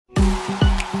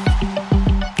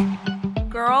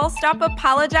Girl Stop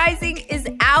Apologizing is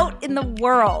out in the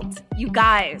world. You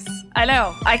guys, I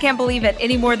know, I can't believe it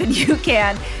any more than you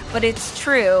can, but it's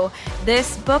true.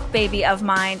 This book baby of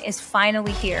mine is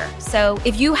finally here. So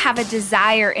if you have a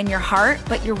desire in your heart,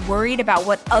 but you're worried about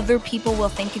what other people will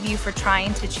think of you for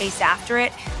trying to chase after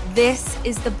it, this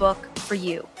is the book for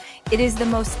you. It is the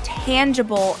most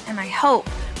tangible and I hope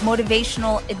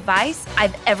motivational advice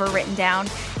I've ever written down.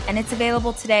 And it's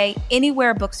available today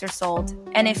anywhere books are sold.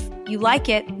 And if you like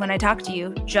it when I talk to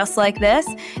you just like this,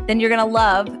 then you're going to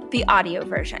love the audio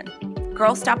version.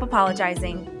 Girl Stop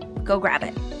Apologizing. Go grab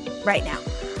it right now.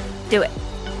 Do it.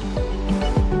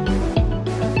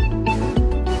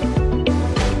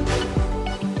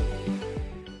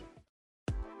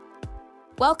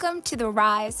 Welcome to the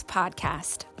Rise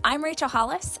podcast. I'm Rachel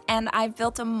Hollis, and I've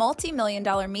built a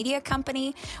multi-million-dollar media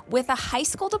company with a high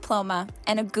school diploma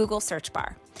and a Google search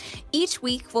bar. Each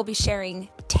week, we'll be sharing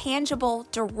tangible,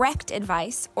 direct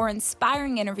advice or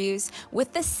inspiring interviews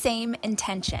with the same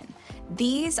intention.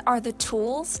 These are the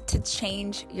tools to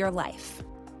change your life.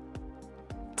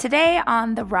 Today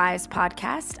on the Rise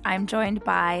podcast, I'm joined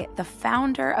by the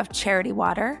founder of Charity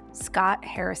Water, Scott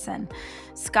Harrison.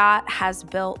 Scott has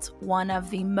built one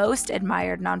of the most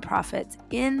admired nonprofits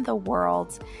in the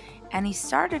world, and he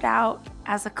started out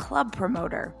as a club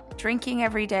promoter, drinking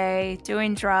every day,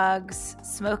 doing drugs,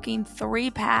 smoking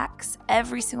 3 packs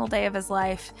every single day of his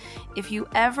life. If you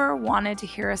ever wanted to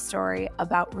hear a story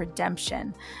about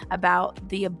redemption, about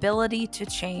the ability to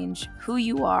change who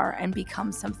you are and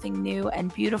become something new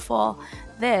and beautiful,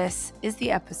 this is the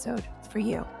episode for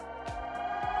you.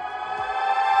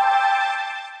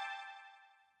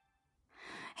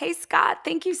 Hey, Scott,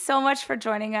 thank you so much for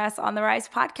joining us on the Rise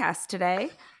podcast today.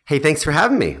 Hey, thanks for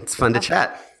having me. It's fun to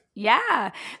chat.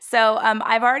 Yeah. So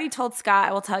I've already told Scott,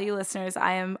 I will tell you listeners,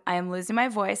 I am losing my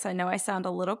voice. I know I sound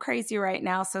a little crazy right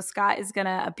now. So Scott is going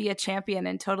to be a champion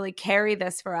and totally carry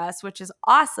this for us, which is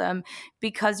awesome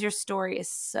because your story is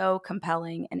so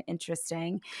compelling and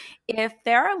interesting. If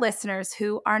there are listeners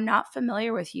who are not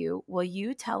familiar with you, will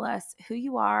you tell us who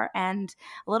you are and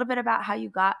a little bit about how you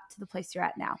got to the place you're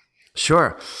at now?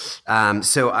 Sure.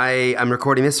 So I'm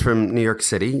recording this from New York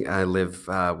City. I live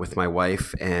with my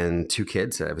wife and 2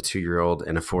 kids. I have a 2-year-old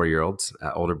and a 4-year-old,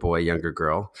 older boy, younger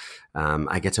girl.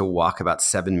 I get to walk about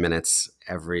 7 minutes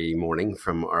every morning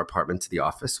from our apartment to the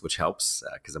office, which helps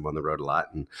because I'm on the road a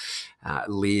lot, and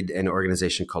lead an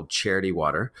organization called Charity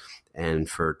Water. And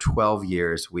for 12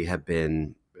 years, we have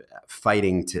been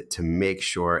fighting to make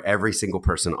sure every single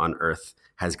person on earth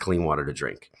has clean water to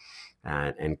drink.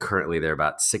 And currently there are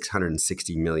about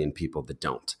 660 million people that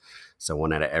don't. So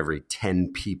 1 out of every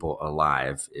 10 people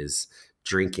alive is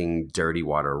drinking dirty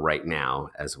water right now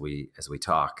as we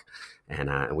talk.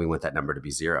 And we want that number to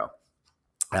be 0.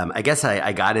 I guess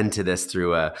I got into this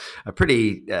through a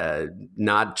pretty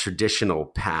not traditional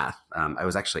path. I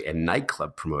was actually a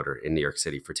nightclub promoter in New York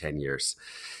City for 10 years.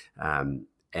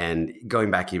 And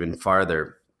going back even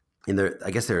farther,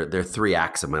 I guess there are 3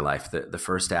 acts of my life. The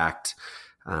first act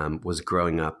was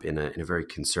growing up in a very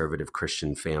conservative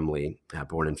Christian family,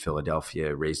 born in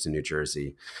Philadelphia, raised in New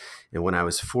Jersey. And when I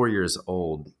was 4 years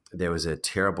old, there was a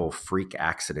terrible freak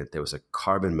accident. There was a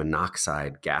carbon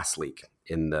monoxide gas leak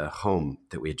in the home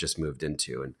that we had just moved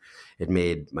into. And it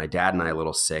made my dad and I a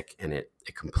little sick, and it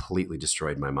completely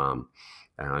destroyed my mom.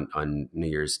 On New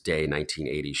Year's Day,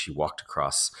 1980, she walked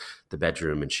across the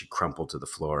bedroom and she crumpled to the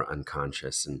floor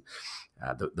unconscious. And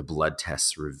the blood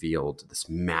tests revealed this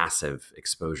massive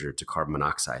exposure to carbon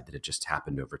monoxide that had just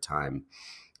happened over time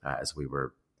as we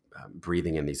were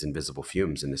breathing in these invisible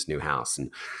fumes in this new house.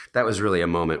 And that was really a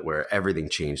moment where everything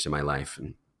changed in my life.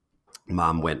 And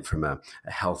Mom went from a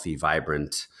healthy,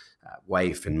 vibrant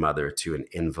wife and mother to an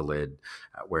invalid,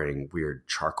 wearing weird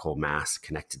charcoal masks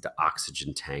connected to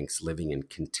oxygen tanks, living in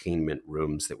containment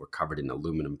rooms that were covered in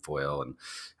aluminum foil. And,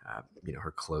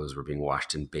 her clothes were being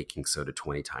washed in baking soda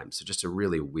 20 times. So just a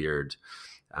really weird,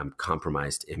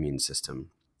 compromised immune system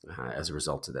as a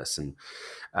result of this. And,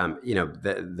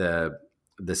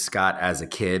 the Scott as a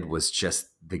kid was just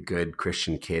the good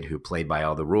Christian kid who played by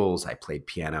all the rules. I played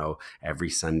piano every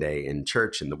Sunday in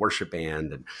church in the worship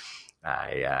band, and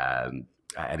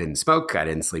I didn't smoke. I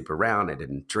didn't sleep around. I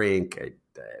didn't drink.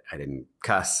 I didn't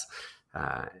cuss.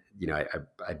 I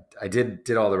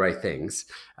did all the right things.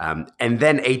 And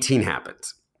then 18 happened.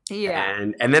 Yeah.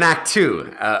 And then act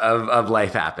 2 of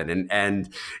life happened.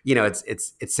 And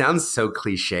it sounds so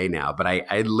cliche now, but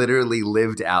I literally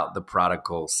lived out the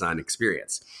prodigal son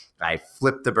experience. I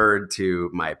flipped the bird to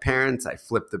my parents. I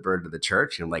flipped the bird to the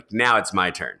church. And I'm like, now it's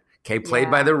my turn. Okay, played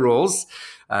by the rules,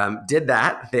 did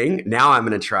that thing. Now I'm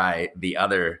going to try the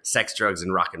other sex, drugs,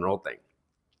 and rock and roll thing.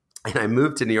 And I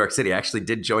moved to New York City. I actually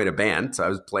did join a band. So I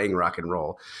was playing rock and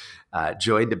roll,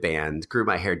 joined a band, grew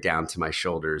my hair down to my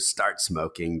shoulders, start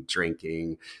smoking,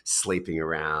 drinking, sleeping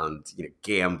around,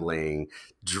 gambling,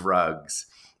 drugs.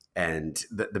 And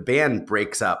the band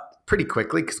breaks up pretty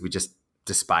quickly because we just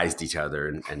despised each other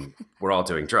and we're all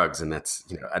doing drugs. And that's,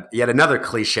 yet another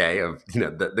cliche of,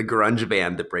 the grunge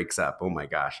band that breaks up. Oh my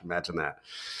gosh, imagine that.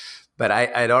 But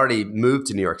I'd already moved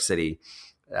to New York City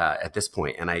at this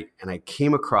point, and I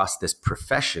came across this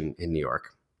profession in New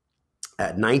York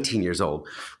at 19 years old,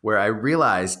 where I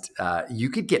realized you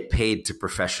could get paid to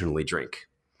professionally drink.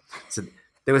 So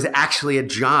there was actually a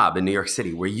job in New York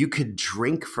City where you could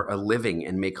drink for a living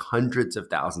and make hundreds of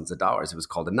thousands of dollars. It was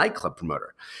called a nightclub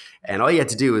promoter, and all you had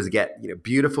to do was get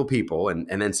beautiful people and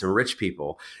then some rich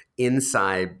people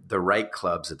inside the right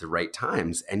clubs at the right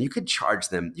times, and you could charge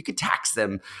them, you could tax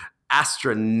them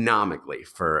astronomically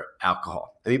for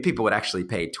alcohol. I mean, people would actually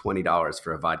pay $20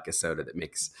 for a vodka soda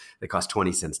that costs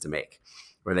 20 cents to make,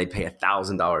 or they'd pay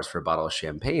 $1,000 for a bottle of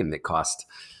champagne that cost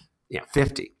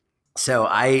 50. So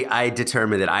I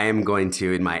determined that I am going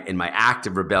to, in my act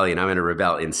of rebellion, I'm going to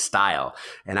rebel in style,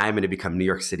 and I'm going to become New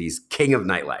York City's king of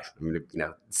nightlife. I'm going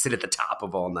to sit at the top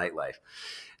of all nightlife,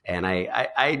 and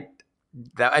I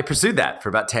pursued that for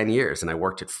about 10 years, and I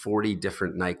worked at 40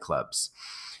 different nightclubs,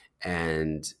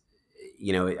 and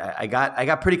I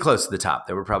got pretty close to the top.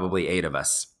 There were probably 8 of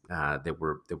us that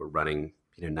were running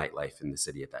nightlife in the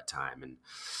city at that time, and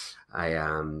I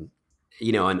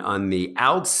on the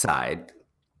outside,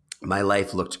 my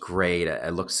life looked great. I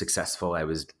looked successful. I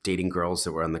was dating girls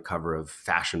that were on the cover of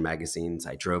fashion magazines.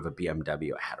 I drove a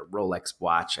BMW. I had a Rolex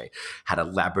watch. I had a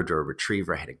Labrador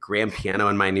Retriever. I had a grand piano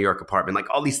in my New York apartment, like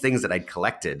all these things that I'd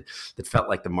collected that felt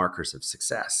like the markers of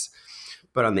success.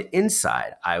 But on the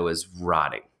inside, I was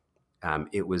rotting.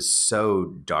 It was so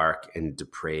dark and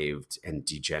depraved and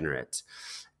degenerate.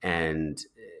 And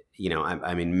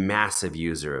I'm a massive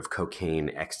user of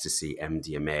cocaine, ecstasy,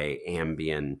 MDMA,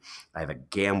 Ambien. I have a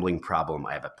gambling problem.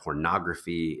 I have a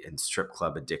pornography and strip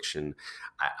club addiction.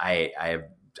 I've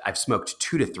smoked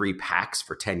 2 to 3 packs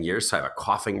for 10 years, so I have a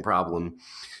coughing problem.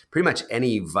 Pretty much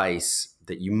any vice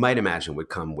that you might imagine would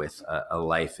come with a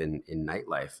life in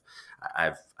nightlife,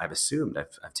 I've assumed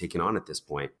I've taken on at this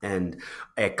point. And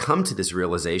I had come to this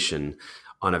realization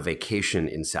on a vacation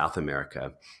in South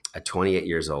America at 28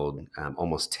 years old,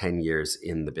 almost 10 years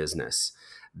in the business,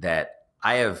 that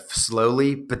I have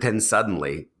slowly, but then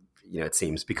suddenly, it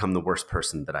seems, become the worst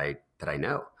person that I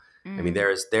know. Mm. I mean,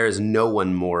 there is no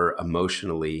one more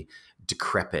emotionally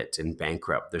decrepit and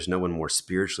bankrupt. There's no one more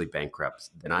spiritually bankrupt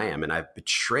than I am. And I've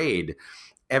betrayed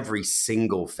every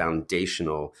single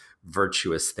foundational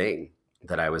virtuous thing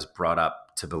that I was brought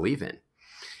up to believe in.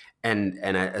 And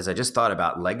as I just thought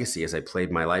about legacy, as I played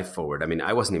my life forward, I mean,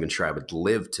 I wasn't even sure I would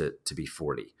live to be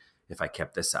 40 if I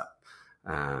kept this up.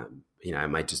 I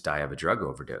might just die of a drug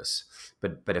overdose.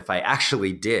 But if I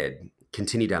actually did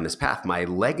continue down this path, my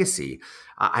legacy,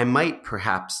 I might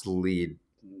perhaps leave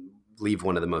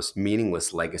one of the most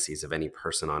meaningless legacies of any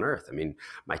person on earth. I mean,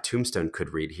 my tombstone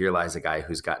could read, "Here lies a guy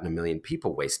who's gotten 1 million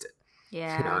people wasted."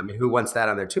 Yeah. I mean, who wants that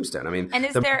on their tombstone? I mean, and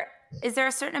is there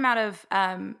a certain amount of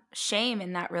shame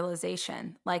in that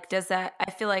realization? Like,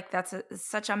 I feel like that's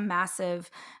such a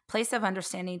massive place of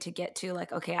understanding to get to,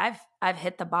 like, okay, I've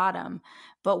hit the bottom,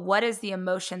 but what is the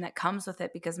emotion that comes with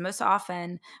it? Because most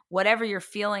often, whatever you're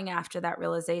feeling after that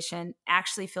realization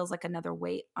actually feels like another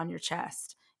weight on your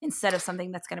chest instead of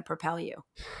something that's going to propel you.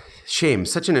 Shame,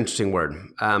 such an interesting word.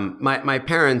 My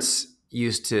parents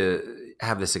used to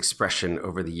have this expression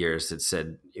over the years that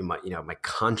said, my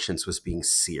conscience was being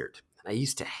seared. And I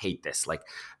used to hate this, like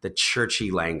the churchy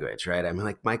language, right? I'm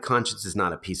like, my conscience is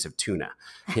not a piece of tuna.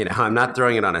 I'm not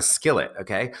throwing it on a skillet,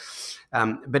 okay?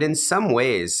 But in some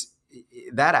ways,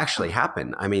 that actually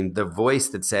happened. I mean, the voice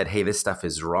that said, hey, this stuff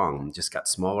is wrong, just got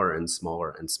smaller and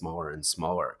smaller and smaller and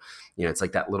smaller. It's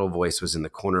like that little voice was in the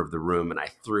corner of the room and I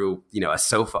threw, a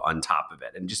sofa on top of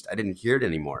it and I didn't hear it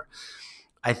anymore.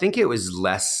 I think it was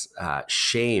less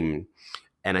shame,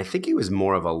 and I think it was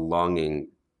more of a longing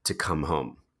to come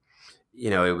home.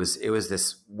 It was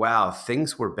this, wow,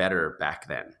 things were better back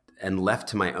then. And left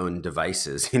to my own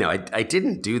devices, I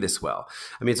didn't do this well.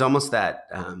 I mean, it's almost that,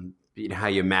 how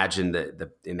you imagine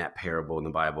the in that parable in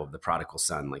the Bible of the prodigal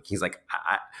son. Like he's like,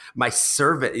 my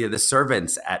servant, the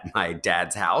servants at my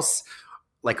dad's house,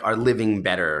 like are living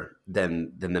better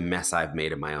than the mess I've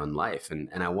made of my own life.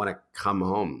 And I want to come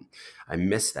home. I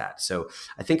miss that. So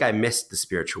I think I missed the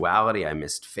spirituality. I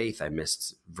missed faith. I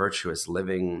missed virtuous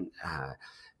living.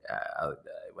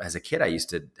 As a kid, I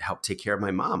used to help take care of my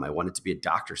mom. I wanted to be a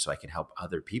doctor so I could help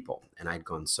other people. And I'd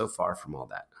gone so far from all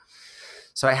that.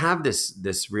 So I have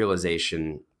this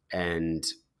realization, and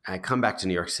I come back to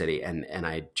New York City, and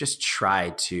I just try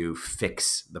to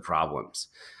fix the problems.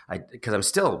 Because I'm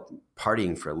still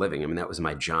partying for a living. I mean, that was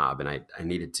my job, and I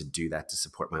needed to do that to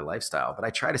support my lifestyle. But I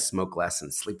try to smoke less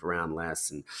and sleep around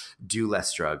less and do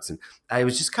less drugs. And I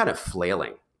was just kind of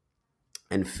flailing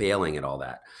and failing at all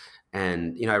that.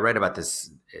 And, I write about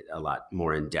this a lot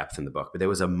more in depth in the book, but there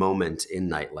was a moment in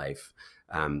nightlife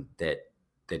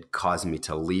that caused me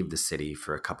to leave the city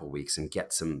for a couple of weeks and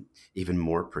get some even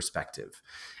more perspective.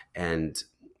 And,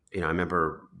 I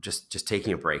remember just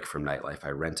taking a break from nightlife.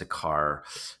 I rent a car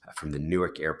from the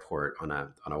Newark airport on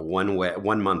a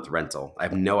 1 month rental. I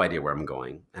have no idea where I'm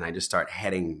going. And I just start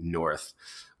heading north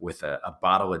with a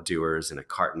bottle of Dewar's and a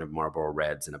carton of Marlboro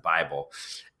Reds and a Bible.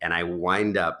 And I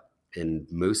wind up in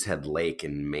Moosehead Lake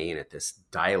in Maine at this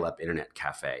dial-up internet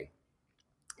cafe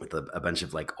with a bunch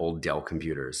of like old Dell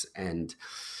computers. And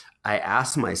I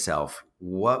asked myself,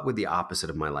 what would the opposite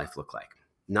of my life look like?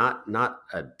 Not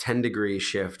a 10-degree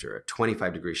shift or a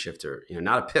 25-degree shift, or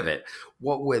not a pivot.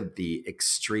 What would the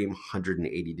extreme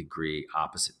 180-degree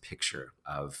opposite picture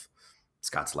of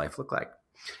Scott's life look like?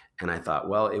 And I thought,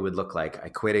 well, it would look like I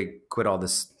quit all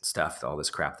this stuff, all this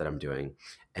crap that I'm doing,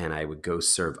 and I would go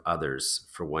serve others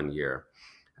for 1 year,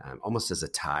 almost as a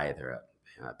tithe or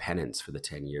a penance for the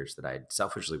 10 years that I'd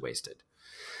selfishly wasted.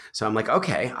 So I'm like,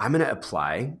 okay, I'm going to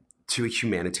apply to a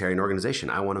humanitarian organization.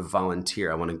 I want to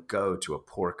volunteer. I want to go to a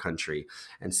poor country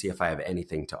and see if I have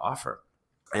anything to offer.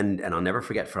 And I'll never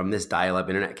forget, from this dial-up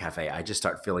internet cafe, I just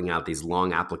start filling out these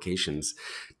long applications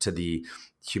to the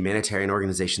humanitarian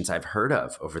organizations I've heard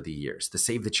of over the years, the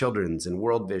Save the Children's and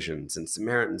World Visions and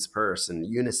Samaritan's Purse and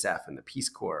UNICEF and the Peace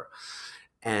Corps.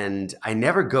 And I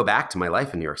never go back to my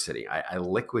life in New York City. I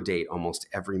liquidate almost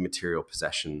every material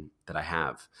possession that I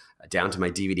have, down to my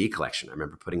DVD collection. I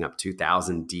remember putting up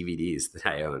 2,000 DVDs that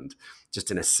I owned just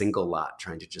in a single lot,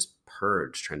 trying to just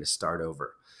purge, trying to start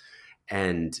over.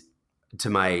 And to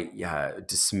my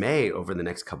dismay, over the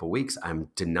next couple of weeks, I'm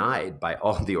denied by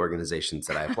all the organizations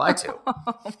that I apply to.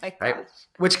 Oh my gosh. Right?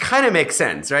 Which kind of makes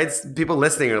sense, right? People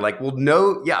listening are like, well,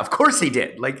 no, yeah, of course he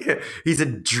did. Like, he's a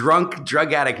drunk,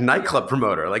 drug addict nightclub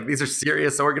promoter. Like, these are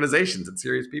serious organizations and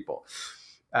serious people.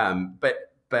 But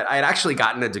I had actually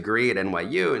gotten a degree at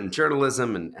NYU in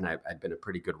journalism, and I'd been a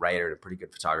pretty good writer and a pretty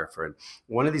good photographer. And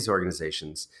one of these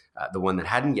organizations, the one that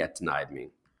hadn't yet denied me,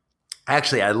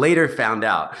 actually, I later found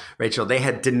out, Rachel, they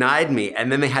had denied me,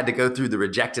 and then they had to go through the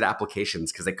rejected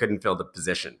applications because they couldn't fill the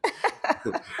position.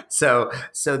 So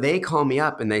they call me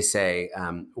up and they say,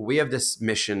 we have this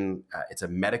mission. It's a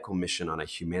medical mission on a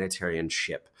humanitarian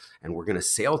ship, and we're going to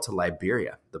sail to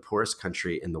Liberia, the poorest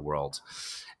country in the world.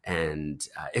 And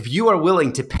if you are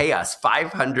willing to pay us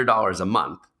 $500 a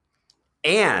month,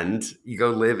 and you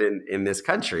go live in this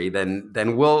country, then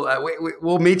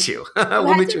we'll meet you.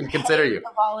 We'll meet you and consider you.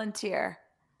 A volunteer.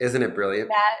 Isn't it brilliant?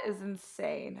 That is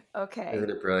insane. Okay. Isn't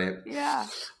it brilliant? Yeah.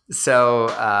 So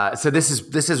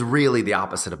this is really the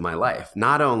opposite of my life.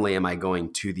 Not only am I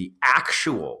going to the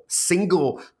actual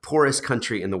single poorest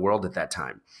country in the world at that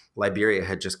time. Liberia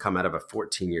had just come out of a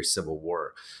 14-year civil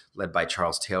war led by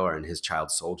Charles Taylor and his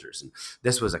child soldiers. And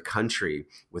this was a country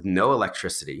with no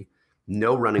electricity,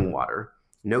 no running water,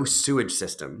 no sewage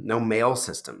system, no mail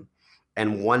system,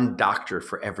 and one doctor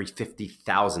for every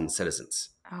 50,000 citizens.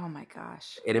 Oh my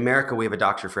gosh. In America, we have a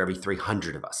doctor for every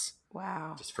 300 of us.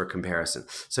 Wow. Just for comparison.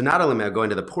 So not only am I going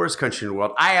to the poorest country in the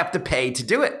world, I have to pay to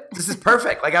do it. This is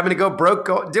perfect. Like, I'm going to go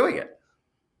broke doing it.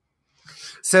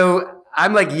 So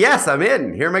I'm like, yes, I'm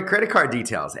in. Here are my credit card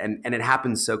details. And it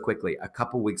happens so quickly. A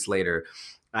couple weeks later,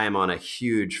 I am on a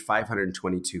huge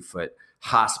 522-foot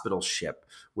hospital ship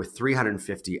with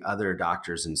 350 other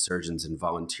doctors and surgeons and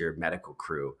volunteer medical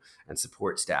crew and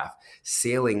support staff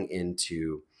sailing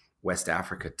into West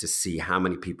Africa to see how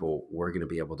many people we're going to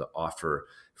be able to offer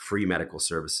free medical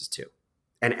services to.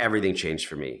 And everything changed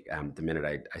for me the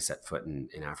minute I set foot in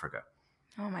Africa.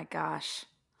 Oh my gosh.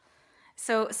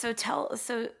 So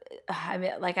I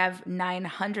mean, like, I have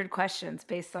 900 questions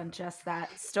based on just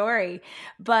that story.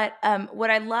 But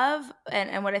what I love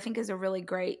and what I think is a really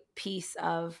great piece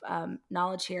of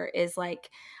knowledge here is, like,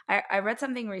 I read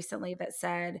something recently that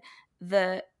said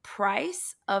the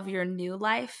price of your new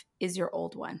life is your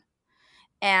old one.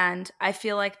 And I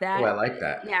feel like that. Oh, I like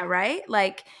that. Yeah, right?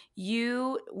 Like,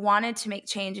 you wanted to make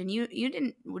change, and you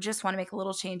didn't just want to make a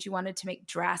little change. You wanted to make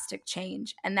drastic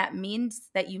change. And that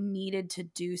means that you needed to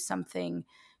do something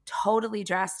totally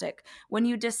drastic. When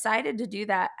you decided to do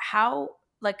that, how,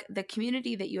 like, the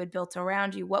community that you had built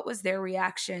around you, what was their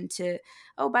reaction to,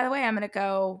 oh, by the way, I'm going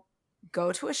to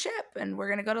go to a ship and we're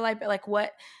going to go to Liberia? Like,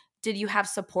 what, did you have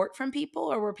support from people,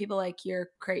 or were people like, you're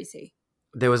crazy?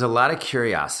 There was a lot of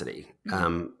curiosity.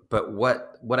 But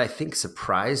what I think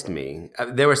surprised me,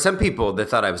 there were some people that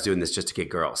thought I was doing this just to get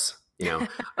girls.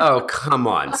 Oh, come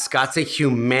on. Scott's a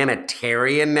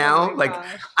humanitarian now. Oh like,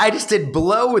 gosh. I just did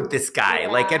blow with this guy,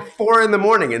 like at 4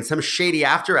 a.m. in some shady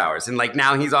after hours. And like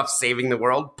now he's off saving the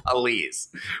world. Please.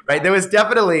 Right. There was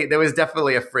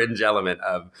definitely a fringe element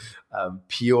of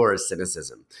pure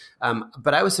cynicism.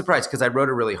 But I was surprised because I wrote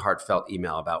a really heartfelt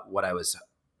email about what I was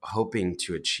hoping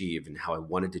to achieve and how I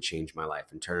wanted to change my life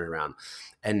and turn it around.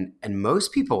 And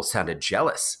most people sounded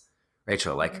jealous.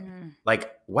 Rachel,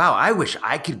 like, wow, I wish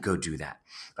I could go do that.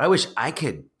 I wish I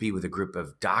could be with a group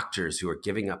of doctors who are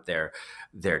giving up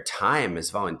their time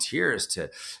as volunteers to,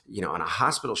 on a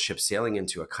hospital ship sailing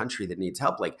into a country that needs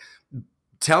help. Like,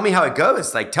 tell me how it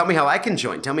goes. Like, tell me how I can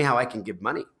join. Tell me how I can give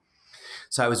money.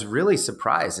 So I was really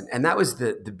surprised. And that was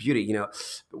the beauty.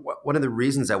 One of the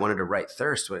reasons I wanted to write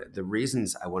Thirst, the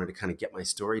reasons I wanted to kind of get my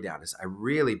story down is I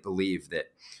really believe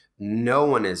that no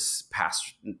one is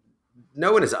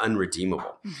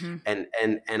unredeemable. And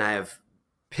I have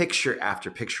picture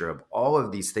after picture of all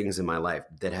of these things in my life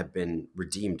that have been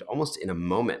redeemed almost in a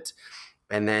moment.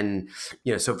 And then,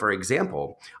 so for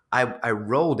example, I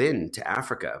rolled into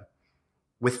Africa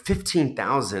with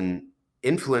 15,000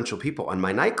 influential people on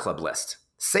my nightclub list.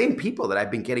 Same people that I've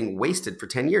been getting wasted for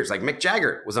 10 years. Like Mick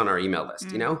Jagger was on our email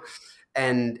list,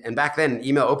 and back then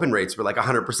email open rates were like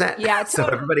 100%. Yeah. So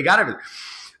everybody got everything.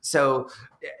 So,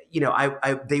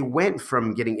 they went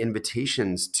from getting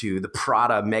invitations to the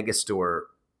Prada megastore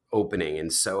opening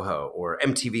in Soho or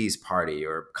MTV's party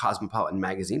or Cosmopolitan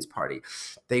Magazine's party.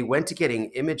 They went to getting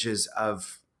images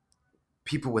of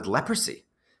people with leprosy,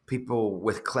 people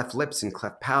with cleft lips and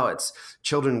cleft palates,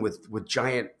 children with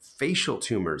giant facial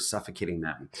tumors suffocating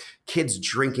them, kids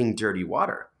drinking dirty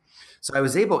water. So I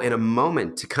was able in a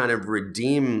moment to kind of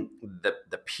redeem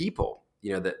the people,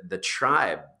 the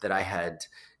tribe that I had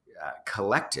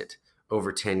collected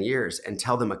over 10 years and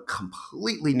tell them a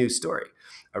completely new story,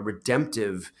 a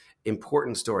redemptive,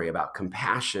 important story about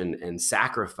compassion and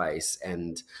sacrifice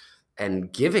and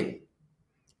giving.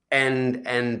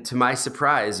 And to my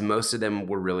surprise, most of them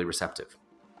were really receptive.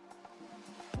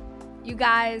 You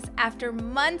guys, after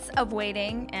months of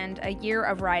waiting and a year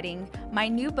of writing, my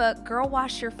new book, Girl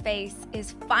Wash Your Face,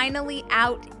 is finally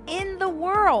out in the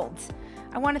world.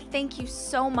 I want to thank you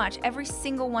so much, every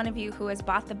single one of you who has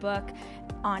bought the book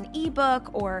on ebook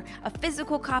or a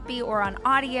physical copy or on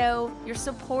audio. Your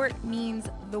support means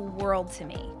the world to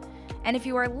me. And if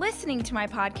you are listening to my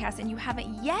podcast and you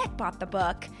haven't yet bought the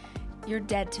book, you're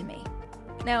dead to me.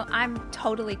 No, I'm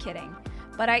totally kidding.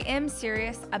 But I am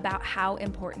serious about how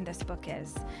important this book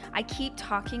is. I keep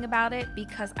talking about it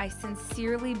because I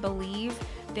sincerely believe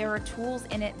there are tools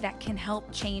in it that can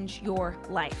help change your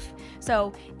life.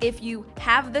 So if you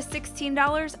have the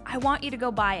 $16, I want you to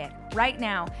go buy it right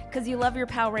now because you love your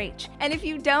pal Rach. And if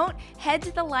you don't, head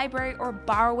to the library or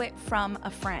borrow it from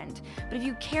a friend. But if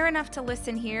you care enough to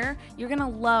listen here, you're gonna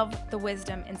love the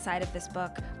wisdom inside of this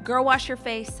book. Girl Wash Your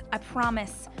Face. I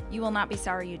promise you will not be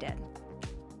sorry you did.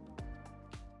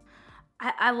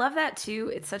 I love that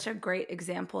too. It's such a great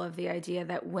example of the idea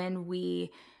that when we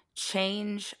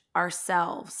change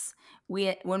ourselves,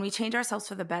 when we change ourselves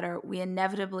for the better, we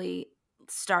inevitably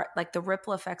start, like the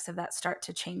ripple effects of that start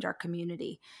to change our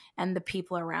community and the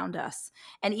people around us.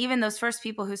 And even those first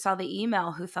people who saw the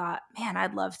email who thought, man,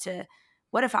 I'd love to,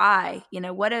 what if I,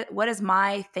 what does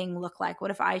my thing look like?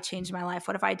 What if I changed my life?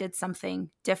 What if I did something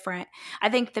different? I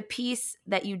think the piece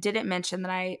that you didn't mention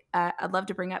that I'd love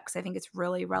to bring up because I think it's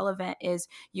really relevant is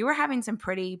you were having some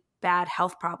pretty bad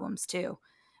health problems too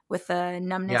with the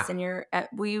numbness in your,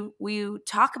 we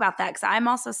talk about that because I'm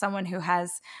also someone who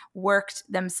has worked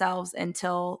themselves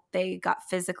until they got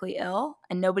physically ill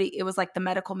and it was like the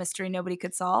medical mystery nobody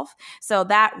could solve. So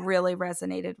that really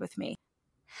resonated with me.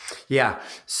 Yeah.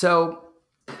 So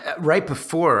right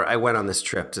before I went on this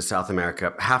trip to South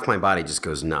America, half my body just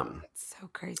goes numb. It's so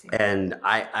crazy. And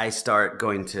I start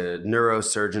going to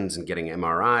neurosurgeons and getting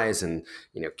MRIs and,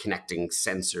 connecting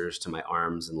sensors to my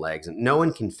arms and legs. And no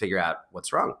one can figure out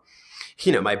what's wrong.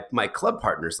 My club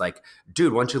partner's like,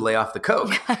 dude, why don't you lay off the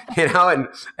coke,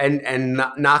 and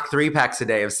knock 3 packs a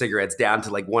day of cigarettes down to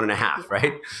like 1.5,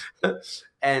 right?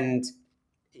 And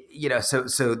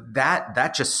so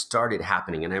that just started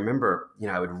happening. And I remember,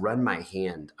 I would run my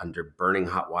hand under burning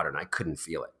hot water and I couldn't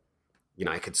feel it.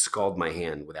 I could scald my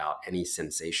hand without any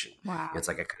sensation. Wow. It's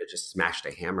like I could have just smashed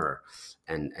a hammer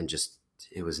and just,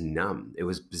 it was numb. It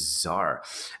was bizarre.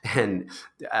 And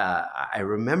I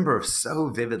remember so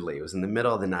vividly, it was in the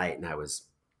middle of the night and I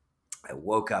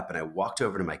woke up and I walked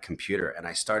over to my computer and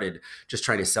I started just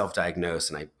trying to self-diagnose.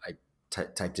 And I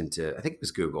typed into, I think it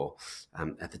was Google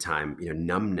at the time,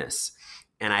 numbness.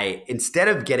 And instead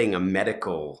of getting a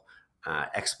medical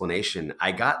explanation,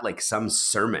 I got like some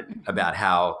sermon about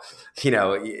how,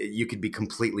 you could be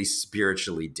completely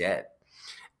spiritually dead.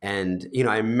 And,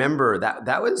 I remember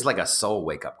that was like a soul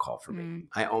wake up call for me.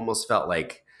 I almost felt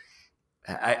like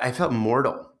I felt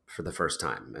mortal for the first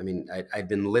time. I mean, I'd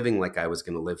been living like I was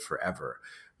going to live forever,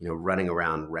 running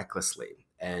around recklessly.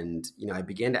 And, I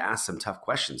began to ask some tough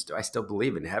questions. Do I still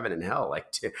believe in heaven and hell?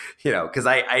 Because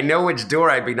I know which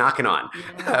door I'd be knocking on,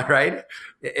 right?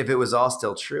 If it was all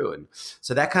still true. And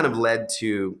so that kind of led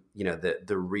to,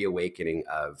 the reawakening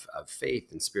of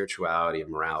faith and spirituality and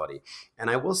morality.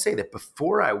 And I will say that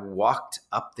before I walked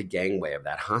up the gangway of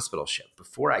that hospital ship,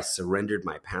 before I surrendered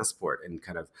my passport and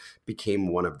kind of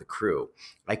became one of the crew,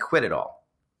 I quit it all.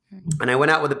 And I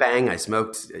went out with a bang. I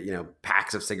smoked,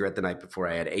 packs of cigarette the night before.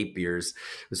 I had 8 beers.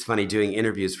 It was funny doing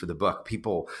interviews for the book.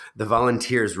 The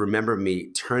volunteers remember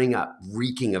me turning up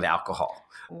reeking of alcohol.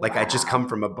 Wow. Like I just come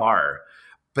from a bar.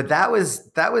 But that was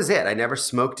it. I never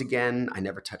smoked again. I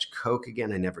never touched Coke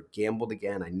again. I never gambled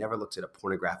again. I never looked at a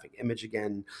pornographic image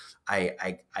again.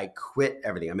 I quit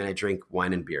everything. I mean, I drink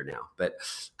wine and beer now, but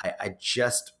I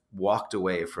just walked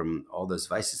away from all those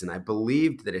vices. And I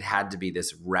believed that it had to be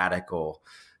this radical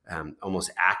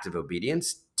almost act of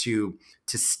obedience to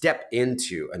step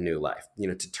into a new life,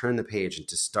 to turn the page and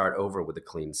to start over with a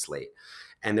clean slate.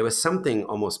 And there was something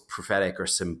almost prophetic or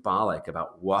symbolic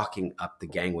about walking up the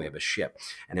gangway of a ship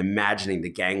and imagining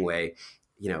the gangway,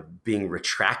 being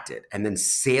retracted and then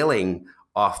sailing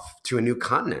off to a new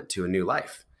continent, to a new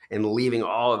life, and leaving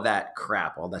all of that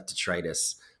crap, all that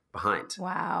detritus behind.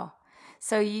 Wow.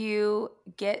 So you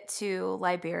get to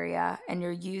Liberia and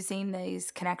you're using these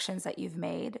connections that you've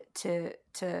made to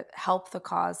help the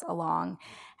cause along.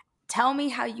 Tell me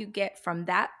how you get from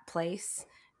that place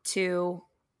to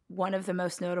one of the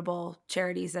most notable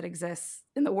charities that exists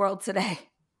in the world today.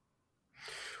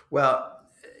 Well,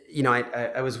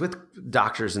 I was with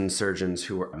doctors and surgeons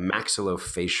who were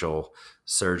maxillofacial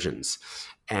surgeons.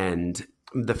 And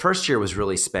the first year was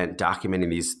really spent documenting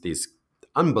these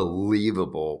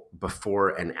unbelievable before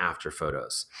and after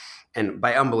photos. And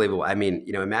by unbelievable, I mean,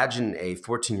 imagine a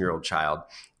 14-year-old child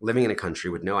living in a country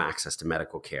with no access to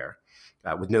medical care,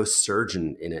 with no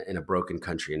surgeon in a broken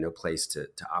country and no place to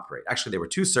operate. Actually, there were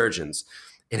 2 surgeons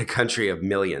in a country of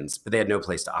millions, but they had no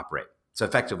place to operate. So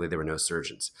effectively, there were no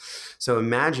surgeons. So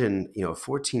imagine, a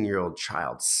 14-year-old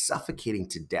child suffocating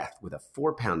to death with a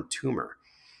 4-pound tumor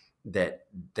that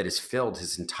has filled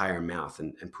his entire mouth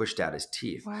and pushed out his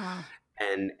teeth. Wow.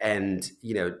 And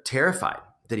terrified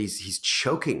that he's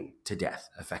choking to death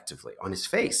effectively on his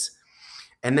face.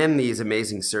 And then these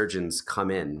amazing surgeons come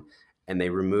in and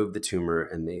they remove the tumor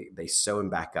and they sew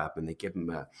him back up and they give him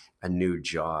a new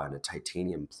jaw and a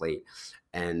titanium plate,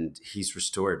 and he's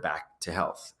restored back to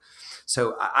health.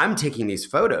 So I'm taking these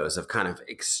photos of kind of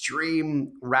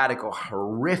extreme, radical,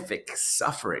 horrific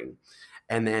suffering,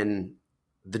 and then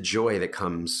the joy that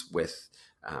comes with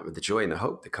the joy and the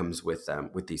hope that comes with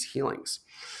these healings.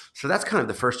 So that's kind of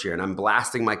the first year, and I'm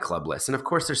blasting my club list. And of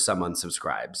course, there's some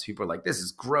unsubscribes. People are like, "This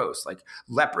is gross. Like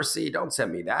leprosy. Don't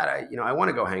send me that. I want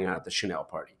to go hang out at the Chanel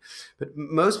party." But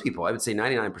most people, I would say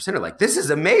 99%, are like, "This is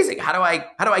amazing. How do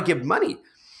I give money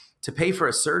to pay for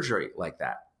a surgery like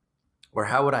that? Or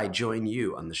how would I join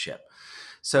you on the ship?"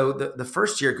 So the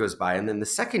first year goes by, and then the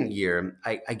second year,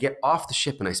 I get off the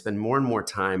ship and I spend more and more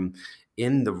time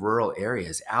in the rural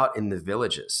areas, out in the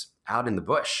villages, out in the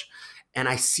bush. And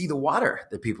I see the water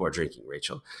that people are drinking,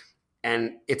 Rachel.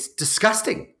 And it's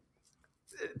disgusting.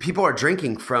 People are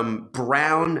drinking from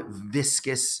brown,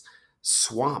 viscous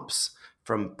swamps,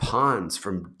 from ponds,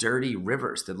 from dirty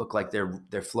rivers that look like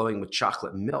they're flowing with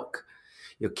chocolate milk.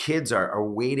 Kids are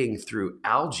wading through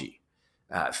algae,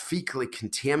 fecally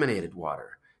contaminated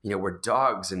water, where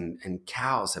dogs and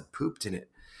cows have pooped in it.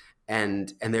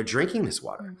 And they're drinking this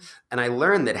water. Mm-hmm. And I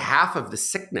learned that half of the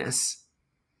sickness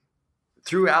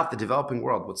throughout the developing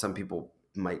world, what some people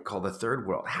might call the third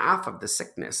world, half of the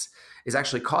sickness is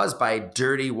actually caused by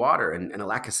dirty water and a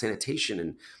lack of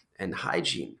sanitation and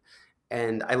hygiene.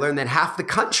 And I learned that half the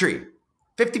country,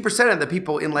 50% of the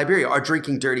people in Liberia, are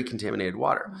drinking dirty, contaminated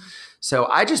water. Mm-hmm. So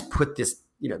I just put these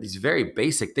very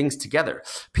basic things together.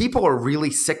 People are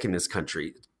really sick in this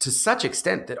country to such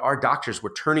extent that our doctors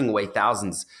were turning away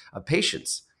thousands of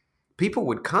patients. People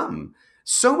would come.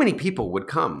 So many people would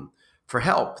come for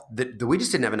help that we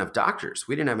just didn't have enough doctors.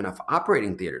 We didn't have enough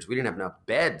operating theaters. We didn't have enough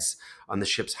beds on the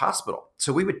ship's hospital.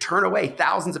 So we would turn away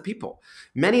thousands of people,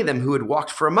 many of them who had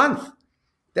walked for a month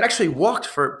that actually walked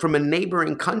from a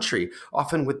neighboring country,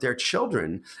 often with their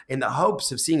children, in the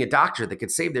hopes of seeing a doctor that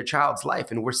could save their child's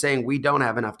life. And we're saying, we don't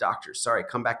have enough doctors. Sorry,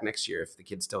 come back next year if the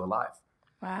kid's still alive.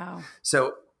 Wow.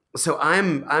 So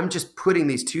I'm just putting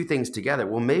these two things together.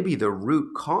 Well, maybe the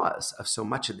root cause of so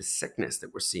much of the sickness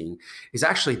that we're seeing is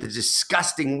actually the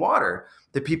disgusting water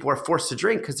that people are forced to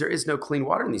drink because there is no clean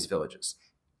water in these villages.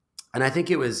 And I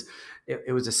think it was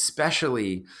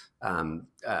especially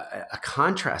a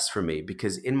contrast for me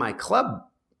because in my club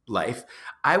life,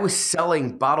 I was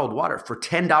selling bottled water for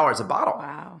 $10 a bottle.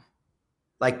 Wow.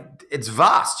 Like, it's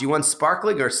Voss. Do you want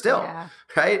sparkling or still? Yeah.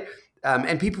 Right?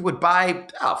 And people would buy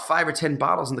 5 or 10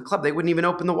 bottles in the club. They wouldn't even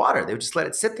open the water. They would just let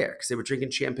it sit there because they were drinking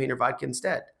champagne or vodka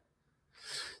instead.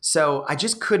 So I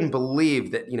just couldn't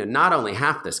believe that, not only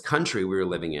half this country we were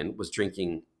living in was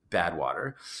drinking bad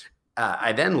water.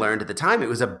 I then learned at the time it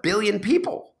was 1 billion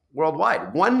people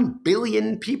worldwide. 1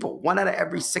 billion people, 1 out of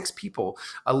every 6 people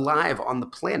alive on the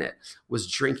planet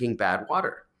was drinking bad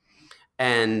water.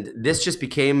 And this just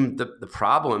became the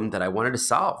problem that I wanted to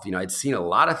solve. I'd seen a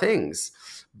lot of things,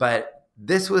 but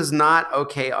this was not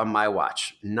okay on my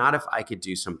watch. Not if I could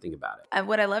do something about it.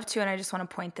 What I love too, and I just want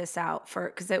to point this out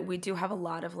because we do have a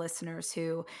lot of listeners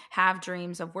who have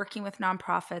dreams of working with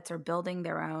nonprofits or building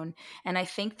their own. And I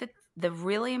think that the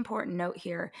really important note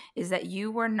here is that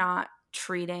you were not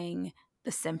treating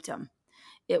the symptom.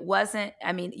 It wasn't,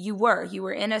 you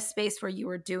were in a space where you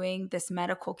were doing this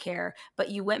medical care, but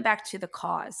you went back to the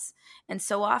cause. And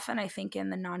so often I think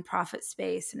in the nonprofit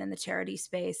space and in the charity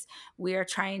space, we are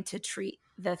trying to treat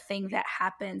the thing that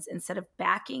happens instead of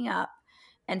backing up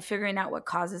and figuring out what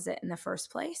causes it in the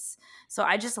first place. So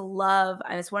I just love,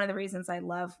 and it's one of the reasons I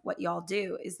love what y'all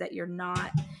do, is that you're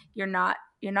not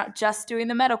just doing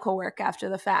the medical work after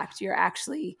the fact. You're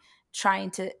actually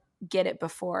trying to get it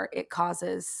before it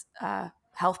causes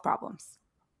health problems.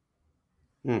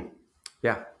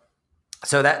 Yeah.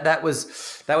 So that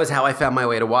was how I found my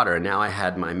way to water. And now I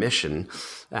had my mission.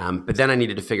 But then I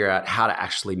needed to figure out how to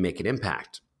actually make an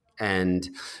impact. And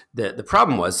the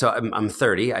problem was, so I'm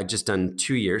 30. I'd just done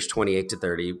 2 years, 28 to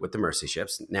 30 with the Mercy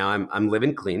Ships. Now I'm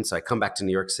living clean. So I come back to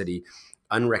New York City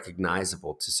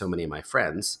unrecognizable to so many of my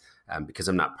friends because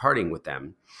I'm not partying with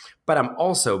them. But I'm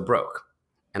also broke.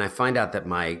 And I find out that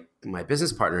my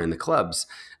business partner in the clubs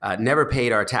never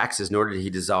paid our taxes, nor did he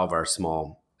dissolve our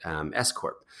small S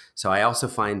Corp. So I also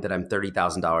find that I'm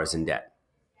 $30,000 in debt.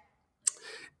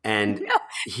 And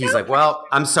he's like, well,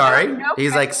 I'm sorry.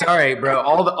 He's like, sorry, bro.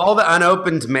 All the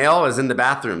unopened mail is in the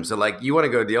bathroom. So like, you want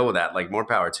to go deal with that, like more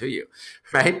power to you.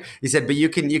 Right. He said, but you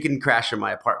can crash in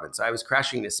my apartment. So I was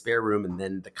crashing in a spare room and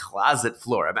then the closet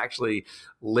floor. I'm actually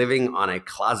living on a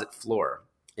closet floor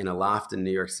in a loft in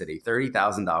New York City,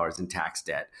 $30,000 in tax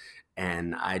debt.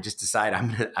 And I just decided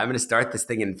I'm going to start this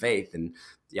thing in faith. And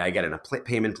I get in a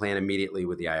payment plan immediately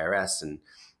with the IRS and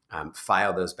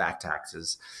file those back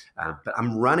taxes. But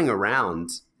I'm running around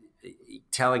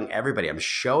telling everybody, I'm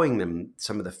showing them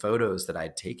some of the photos that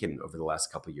I'd taken over the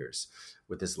last couple of years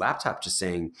with this laptop, just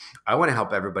saying, I want to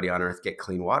help everybody on earth get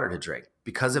clean water to drink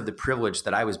because of the privilege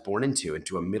that I was born into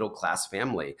a middle-class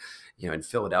family, in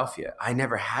Philadelphia. I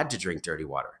never had to drink dirty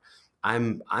water.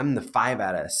 I'm the 5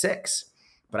 out of 6,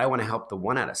 but I want to help the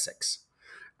 1 out of 6.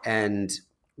 And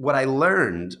what I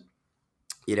learned,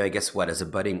 I guess as a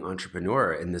budding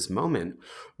entrepreneur in this moment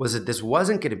was that this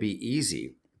wasn't going to be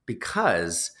easy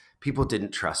because people didn't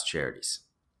trust charities.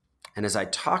 And as I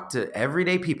talked to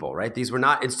everyday people, right, these were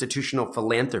not institutional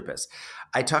philanthropists.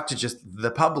 I talked to just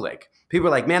the public. People were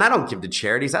like, man, I don't give to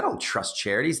charities. I don't trust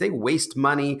charities. They waste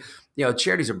money.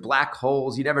 Charities are black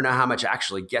holes. You never know how much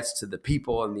actually gets to the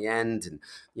people in the end. And,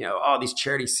 all these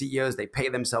charity CEOs, they pay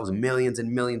themselves millions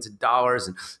and millions of dollars.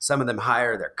 And some of them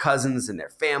hire their cousins and their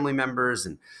family members.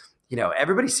 And,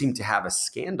 everybody seemed to have a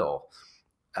scandal,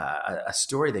 a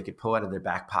story they could pull out of their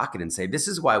back pocket and say, this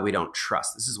is why we don't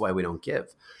trust. This is why we don't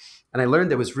give. And I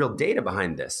learned there was real data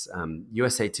behind this.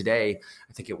 USA Today,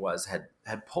 I think it was,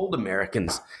 had polled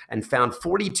Americans and found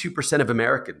 42% of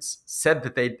Americans said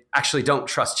that they actually don't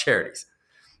trust charities.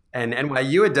 And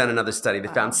NYU had done another study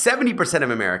that found 70%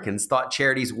 of Americans thought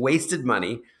charities wasted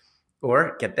money,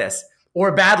 or get this,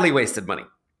 or badly wasted money.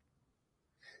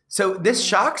 So this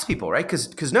shocks people, right?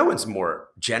 Because no one's more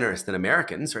generous than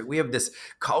Americans, right? We have this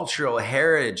cultural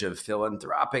heritage of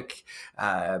philanthropic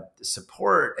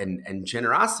support and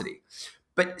generosity.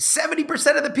 But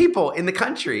 70% of the people in the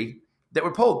country that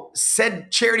were polled said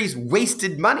charities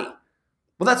wasted money.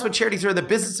 Well, that's what charities are in the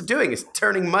business of doing, is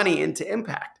turning money into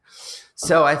impact.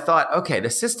 So I thought, okay, the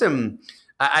system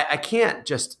I can't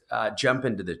just jump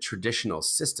into the traditional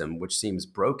system, which seems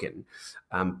broken.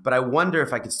 But I wonder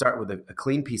if I could start with a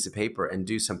clean piece of paper and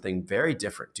do something very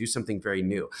different, do something very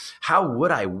new. How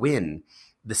would I win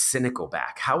the cynical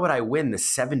back? How would I win the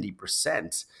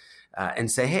 70%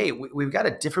 and say, hey, we've got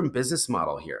a different business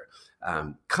model here.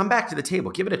 Come back to the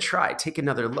table, give it a try, take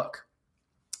another look.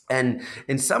 And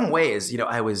in some ways,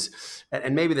 I was,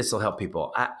 and maybe this will help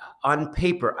people, on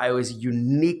paper, I was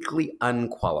uniquely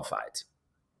unqualified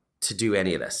to do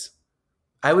any of this.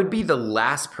 I would be the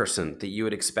last person that you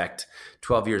would expect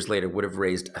 12 years later would have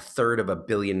raised $350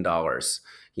 million,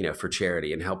 for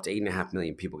charity and helped 8.5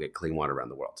 million people get clean water around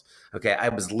the world. Okay. I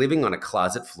was living on a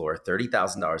closet floor,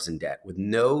 $30,000 in debt with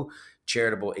no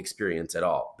charitable experience at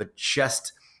all, but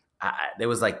just there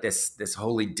was like this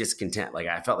holy discontent. Like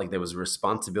I felt like there was a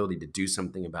responsibility to do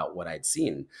something about what I'd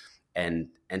seen and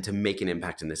to make an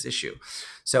impact in this issue.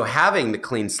 So having the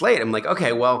clean slate, I'm like,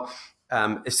 okay, well,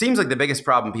 it seems like the biggest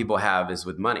problem people have is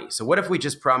with money. So what if we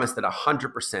just promised that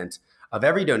 100% of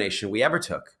every donation we ever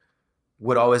took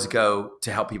would always go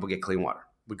to help people get clean water?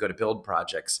 Would go to build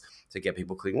projects to get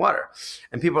people clean water.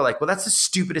 And people are like, well, that's the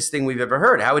stupidest thing we've ever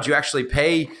heard. How would you actually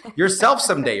pay yourself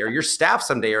someday or your staff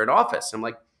someday or an office? And I'm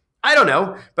like, I don't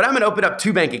know, but I'm going to open up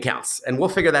 2 bank accounts and we'll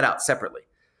figure that out separately.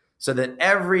 So that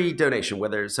every donation,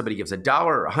 whether somebody gives $1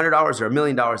 or $100 or $1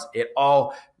 million, it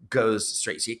all goes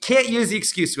straight. So you can't use the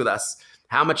excuse with us,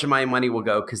 how much of my money will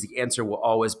go, because the answer will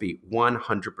always be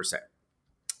 100%.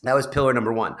 That was pillar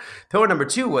number 1. Pillar number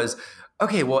 2 was,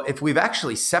 okay, well, if we've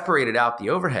actually separated out the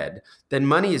overhead, then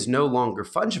money is no longer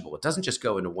fungible. It doesn't just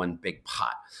go into one big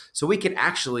pot. So we can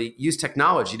actually use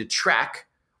technology to track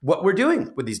what we're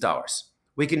doing with these dollars.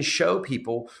 We can show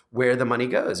people where the money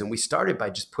goes. And we started by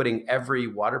just putting every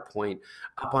water point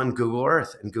up on Google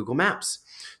Earth and Google Maps.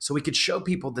 So we could show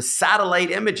people the satellite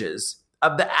images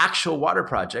of the actual water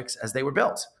projects as they were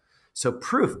built. So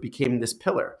proof became this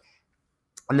pillar.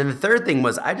 And then the third thing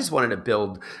was I just wanted to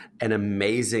build an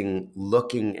amazing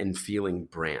looking and feeling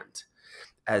brand.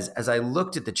 As I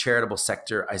looked at the charitable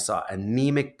sector, I saw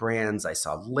anemic brands, I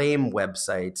saw lame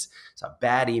websites, I saw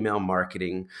bad email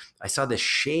marketing, I saw the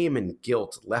shame and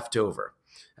guilt left over.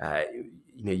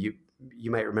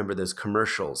 You might remember those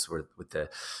commercials with the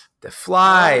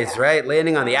flies, right,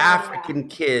 landing on the African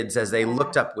kids as they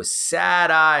looked up with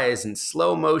sad eyes and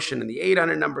slow motion, and the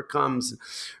 800 number comes,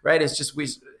 right? It's just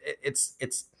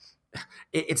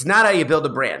it's not how you build a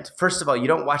brand. First of all, you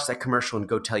don't watch that commercial and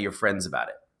go tell your friends about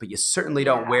it. But you certainly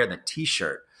don't wear the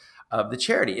T-shirt of the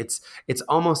charity. It's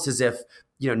almost as if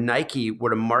Nike were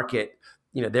to market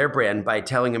their brand by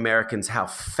telling Americans how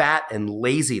fat and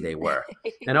lazy they were.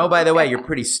 And oh, by the way, you're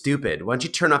pretty stupid. Why don't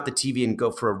you turn off the TV and go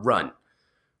for a run,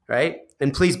 right?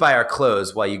 And please buy our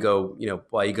clothes while you go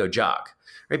jog.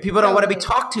 Right? People don't want to be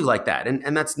talked to like that,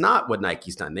 and that's not what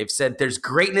Nike's done. They've said there's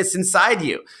greatness inside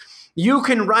you. You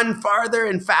can run farther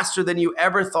and faster than you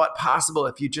ever thought possible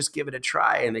if you just give it a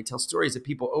try. And they tell stories of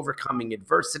people overcoming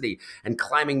adversity and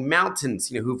climbing mountains,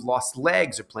 who've lost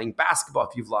legs, or playing basketball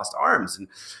if you've lost arms. And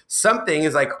something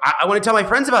is like, I want to tell my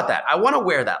friends about that. I want to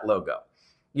wear that logo.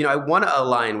 I want to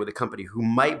align with a company who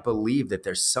might believe that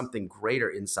there's something greater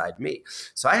inside me.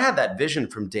 So I had that vision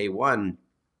from day one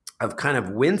of kind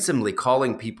of winsomely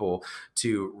calling people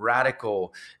to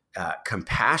radical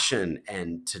compassion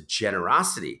and to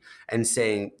generosity, and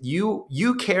saying,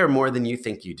 you care more than you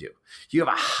think you do. You have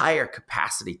a higher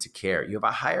capacity to care. You have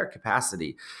a higher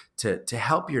capacity to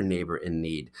help your neighbor in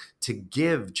need, to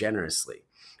give generously.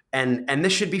 And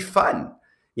this should be fun.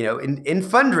 In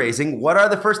fundraising, what are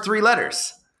the first 3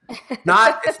 letters?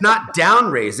 It's not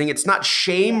down raising. It's not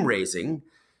shame raising.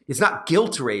 It's not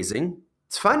guilt raising.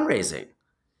 It's fundraising.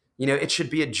 It should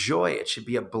be a joy. It should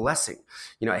be a blessing.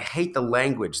 I hate the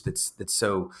language that's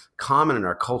so common in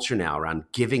our culture now around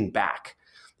giving back.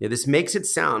 This makes it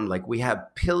sound like we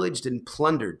have pillaged and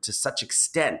plundered to such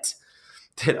extent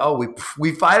that,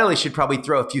 we finally should probably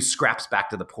throw a few scraps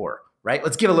back to the poor, right?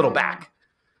 Let's give a little back.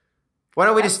 Why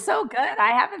don't we That's so good.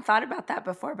 I haven't thought about that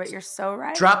before, but you're so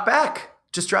right. Drop back.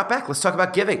 Just drop back. Let's talk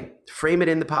about giving. Frame it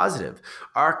in the positive.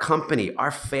 Our company, our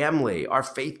family, our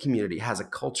faith community has a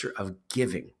culture of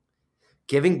giving.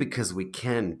 Giving because we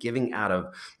can,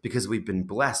 because we've been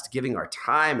blessed, giving our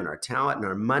time and our talent and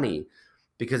our money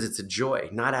because it's a joy,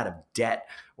 not out of debt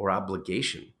or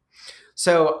obligation.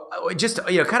 So just,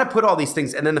 kind of put all these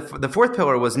things. And then the fourth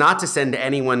pillar was not to send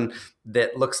anyone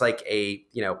that looks like a,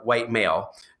 white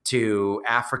male to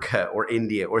Africa or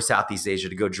India or Southeast Asia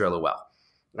to go drill a well.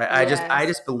 I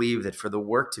just believe that for the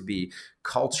work to be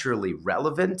culturally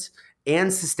relevant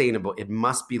and sustainable, it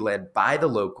must be led by the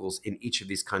locals in each of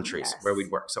these countries Yes. where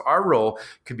we'd work. So our role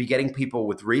could be getting people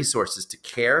with resources to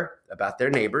care about their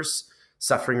neighbors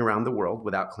suffering around the world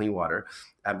without clean water,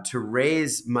 to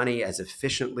raise money as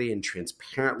efficiently and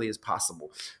transparently as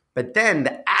possible. But then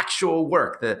the actual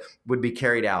work that would be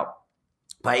carried out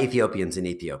by Ethiopians in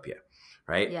Ethiopia.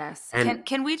 Right? Yes. And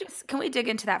Can we dig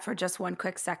into that for just one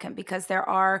quick second? Because there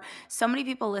are so many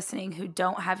people listening who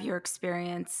don't have your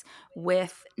experience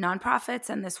with nonprofits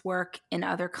and this work in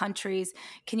other countries.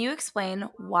 Can you explain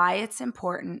why it's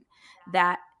important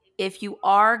that if you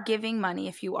are giving money,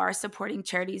 if you are supporting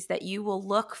charities, that you will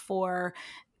look for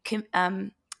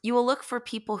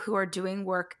people who are doing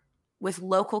work with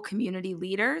local community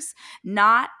leaders,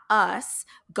 not us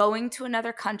going to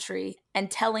another country and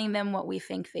telling them what we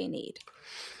think they need?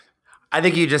 I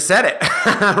think you just said it,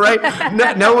 right?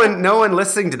 No one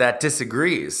listening to that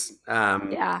disagrees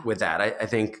with that. I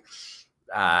think,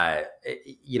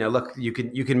 look,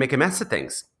 you can make a mess of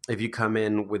things if you come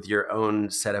in with your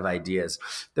own set of ideas.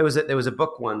 There was a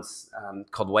book once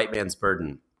called White Man's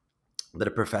Burden that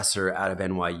a professor out of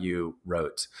NYU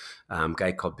wrote, a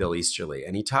guy called Bill Easterly.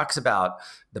 And he talks about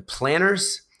the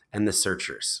planners and the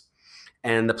searchers.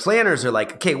 And the planners are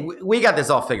like, okay, we got this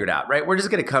all figured out, right? We're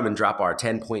just going to come and drop our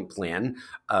 10-point plan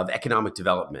of economic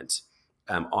development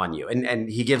on you. And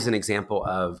he gives an example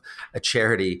of a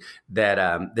charity that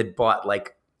bought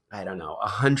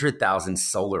 100,000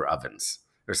 solar ovens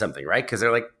or something, right? Because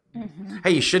they're like,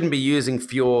 hey, you shouldn't be using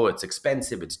fuel. It's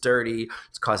expensive. It's dirty.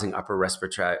 It's causing upper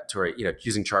respiratory,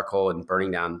 using charcoal and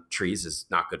burning down trees is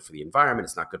not good for the environment.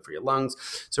 It's not good for your lungs.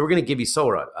 So we're going to give you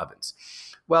solar ovens.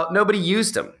 Well, nobody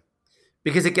used them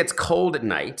because it gets cold at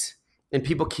night and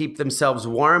people keep themselves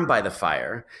warm by the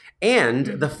fire. And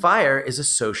the fire is a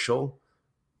social,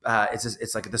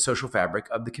 it's like the social fabric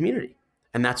of the community.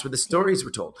 And that's where the stories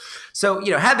were told. So,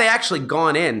 had they actually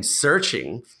gone in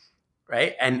searching,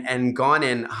 right, and gone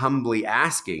in humbly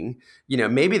asking,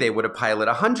 maybe they would have piloted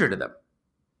 100 of them,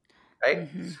 right?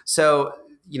 So,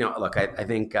 look, I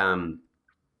think the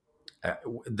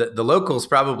locals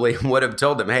probably would have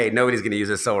told them, hey, nobody's going to use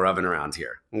a solar oven around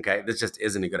here. Okay, this just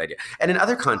isn't a good idea. And in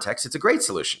other contexts, it's a great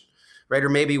solution, right? Or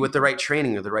maybe with the right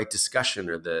training or the right discussion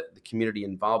or the community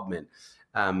involvement,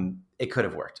 it could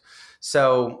have worked.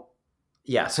 So,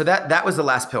 yeah, so that was the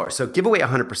last pillar. So give away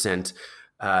 100%.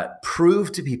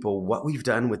 Prove to people what we've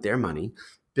done with their money,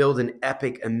 build an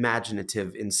epic,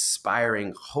 imaginative,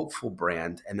 inspiring, hopeful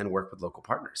brand, and then work with local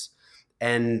partners.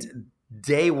 And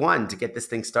day one to get this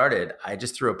thing started, I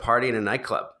just threw a party in a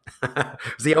nightclub. It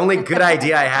was the only good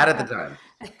idea I had at the time.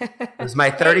 It was my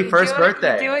 31st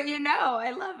birthday. You do it, I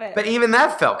love it. But even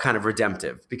that felt kind of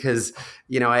redemptive because,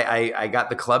 I got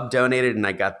the club donated and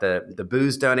I got the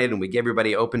booze donated and we gave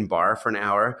everybody open bar for an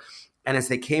hour. And as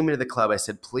they came into the club, I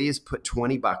said, please put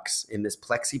 $20 in this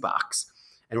plexi box.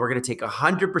 And we're going to take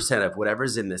 100% of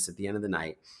whatever's in this at the end of the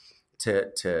night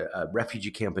to a refugee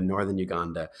camp in northern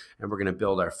Uganda. And we're going to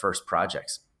build our first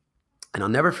projects. And I'll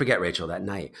never forget, Rachel, that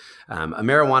night, a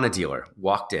marijuana dealer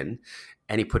walked in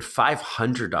and he put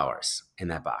 $500 in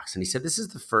that box. And he said, this is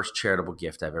the first charitable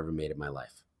gift I've ever made in my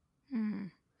life. And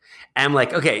I'm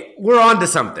like, okay, we're on to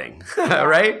something,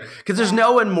 right? Because there's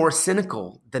no one more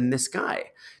cynical than this guy.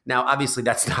 Now, obviously,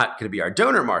 that's not going to be our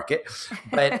donor market,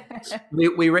 but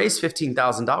we raised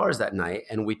 $15,000 that night,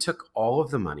 and we took all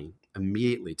of the money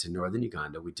immediately to northern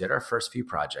Uganda. We did our first few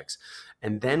projects,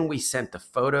 and then we sent the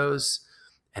photos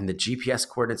and the GPS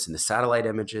coordinates and the satellite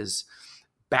images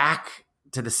back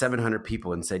to the 700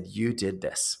 people and said, you did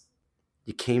this.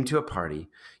 You came to a party,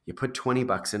 you put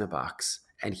 $20 in a box,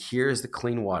 and here's the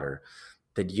clean water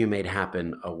that you made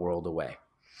happen a world away.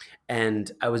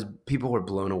 And people were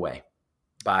blown away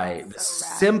by the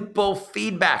simple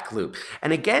feedback loop.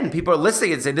 And again, people are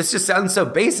listening and saying, this just sounds so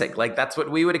basic. Like that's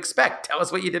what we would expect. Tell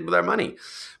us what you did with our money.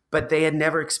 But they had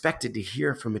never expected to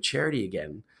hear from a charity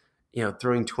again,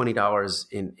 throwing $20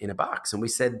 in a box. And we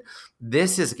said,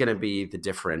 this is going to be the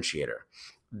differentiator.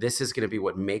 This is going to be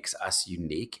what makes us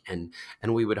unique. And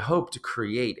we would hope to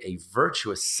create a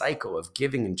virtuous cycle of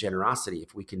giving and generosity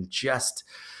if we can just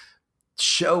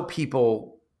show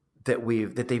people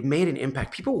that they've made an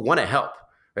impact. People want to help,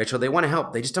 Rachel. They want to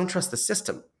help. They just don't trust the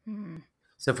system.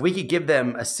 So if we could give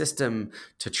them a system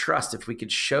to trust, if we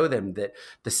could show them that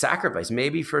the sacrifice,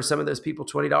 maybe for some of those people,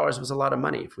 $20 was a lot of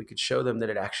money. If we could show them that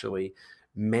it actually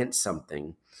meant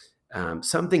something,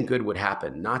 something good would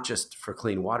happen, not just for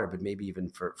clean water, but maybe even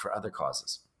for other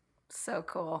causes. So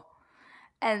cool.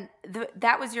 And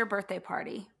that was your birthday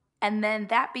party. And then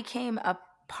that became a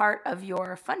part of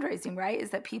your fundraising, right? Is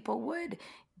that people would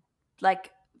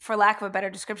for lack of a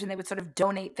better description, they would sort of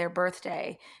donate their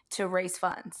birthday to raise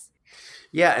funds.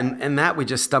 Yeah, and that we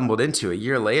just stumbled into. A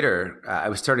year later, I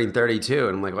was turning 32,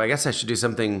 and I'm like, well, I guess I should do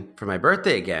something for my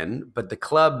birthday again. But the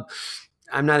club,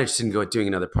 I'm not interested in doing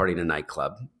another party in a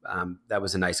nightclub. That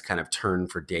was a nice kind of turn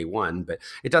for day one, but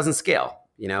it doesn't scale.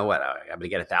 You know what? I'm going to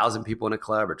get 1,000 people in a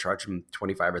club or charge them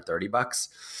 25 or $30.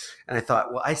 And I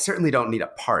thought, well, I certainly don't need a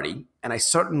party, and I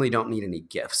certainly don't need any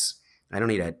gifts. I don't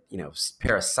need a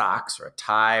pair of socks or a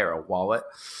tie or a wallet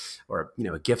or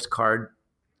a gift card.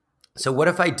 So what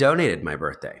if I donated my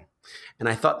birthday? And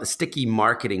I thought the sticky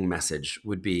marketing message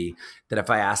would be that if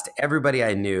I asked everybody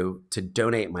I knew to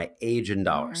donate my age in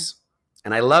dollars,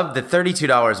 and I loved that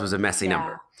 $32 was a messy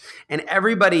number. And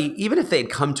everybody, even if they'd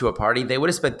come to a party, they would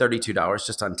have spent $32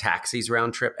 just on taxis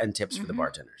round trip and tips for the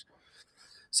bartenders.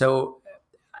 So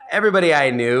everybody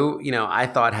I knew, I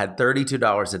thought had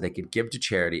 $32 that they could give to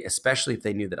charity, especially if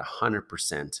they knew that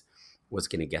 100% was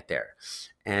going to get there.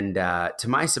 And to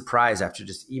my surprise, after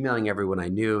just emailing everyone I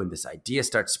knew, and this idea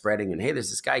starts spreading, and hey,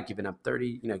 there's this guy giving up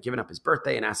his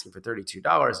birthday and asking for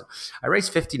 $32. I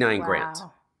raised 59 grand.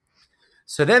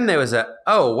 So then there was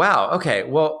oh, wow, okay,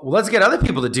 well, let's get other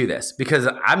people to do this, because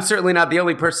I'm certainly not the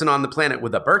only person on the planet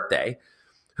with a birthday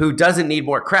who doesn't need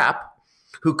more crap,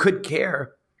 who could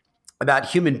care about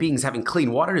human beings having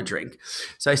clean water to drink.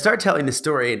 So I started telling the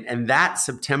story, and that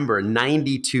September,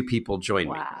 92 people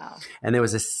joined me. And there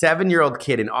was a 7-year-old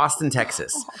kid in Austin,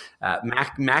 Texas,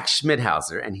 Max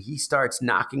Schmidhauser, and he starts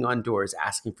knocking on doors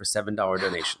asking for $7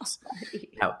 donations.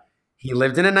 Now, he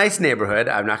lived in a nice neighborhood,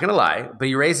 I'm not going to lie, but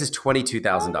he raises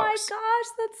 $22,000. Oh my gosh,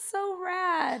 that's so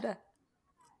rad.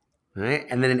 All right.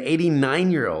 And then an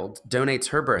 89-year-old donates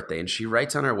her birthday, and she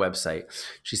writes on our website,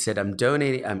 she said, I'm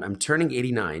turning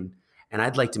 89, and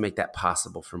I'd like to make that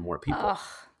possible for more people. Oh,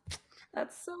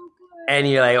 that's so good. And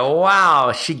you're like,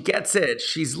 wow, she gets it.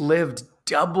 She's lived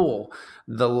double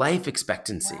the life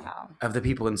expectancy of the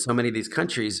people in so many of these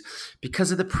countries because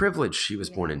of the privilege she was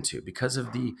born into, because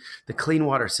of the clean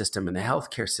water system and the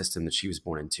healthcare system that she was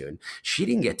born into. And she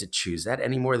didn't get to choose that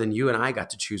any more than you and I got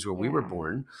to choose where we were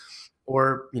born,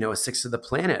 or, a sixth of the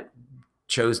planet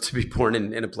chose to be born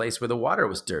in a place where the water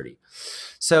was dirty.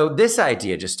 So this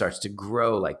idea just starts to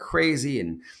grow like crazy.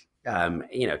 And,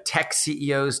 tech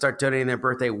CEOs start donating their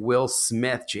birthday. Will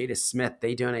Smith, Jada Smith,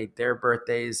 they donate their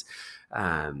birthdays.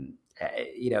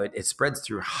 It spreads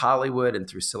through Hollywood and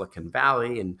through Silicon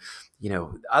Valley. And,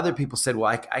 other people said,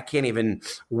 well, I can't even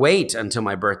wait until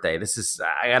my birthday.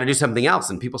 I got to do something else.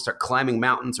 And people start climbing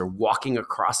mountains or walking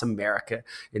across America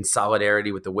in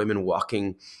solidarity with the women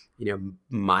walking,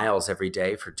 miles every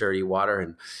day for dirty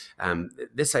water. And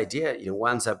this idea,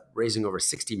 winds up raising over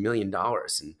 $60 million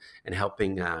and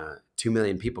helping 2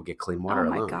 million people get clean water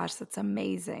alone. Oh my gosh, that's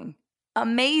amazing.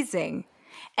 Amazing.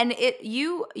 And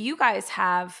you guys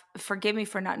have, forgive me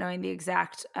for not knowing the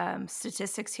exact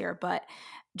statistics here, but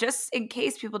just in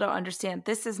case people don't understand,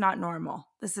 this is not normal.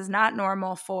 This is not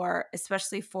normal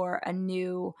especially for a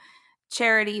new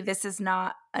charity. This is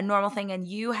not a normal thing. And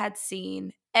you had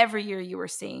seen, every year you were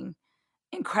seeing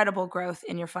incredible growth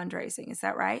in your fundraising. Is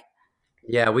that right?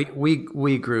 Yeah,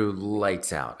 we grew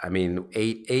lights out. I mean,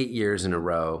 eight years in a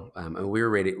row, and we were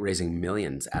raising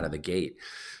millions out of the gate.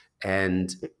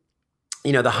 And the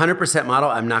 100% model,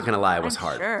 I'm not going to lie, was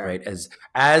hard, right?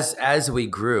 As we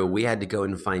grew, we had to go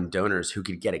and find donors who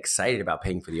could get excited about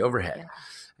paying for the overhead,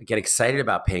 get excited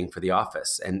about paying for the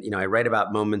office. And, I write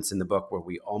about moments in the book where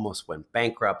we almost went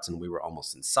bankrupt and we were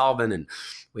almost insolvent, and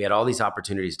we had all these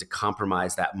opportunities to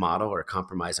compromise that model or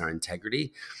compromise our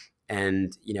integrity.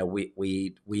 And,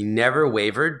 we never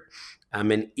wavered.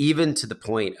 And even to the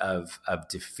point of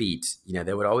defeat,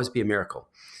 there would always be a miracle.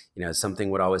 Something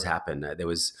would always happen. There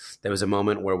was a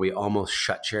moment where we almost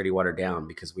shut Charity Water down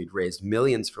because we'd raised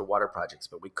millions for water projects,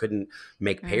 but we couldn't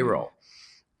make payroll.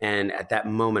 And at that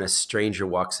moment, a stranger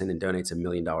walks in and donates $1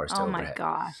 million to overhead. Oh my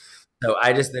gosh. So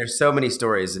there's so many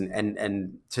stories.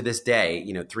 And to this day,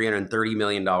 $330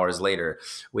 million later,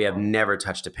 we have never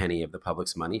touched a penny of the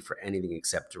public's money for anything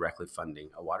except directly funding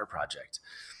a water project.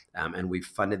 And we've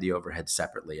funded the overhead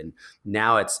separately. And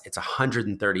now it's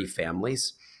 130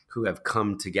 families who have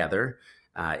come together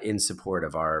in support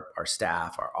of our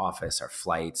staff, our office, our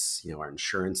flights, our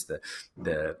insurance, the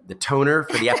toner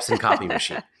for the Epson copy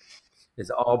machine. It's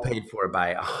all paid for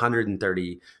by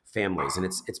 130 families. And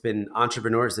it's been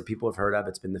entrepreneurs that people have heard of.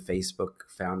 It's been the Facebook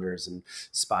founders and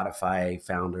Spotify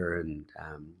founder and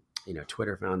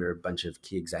Twitter founder, a bunch of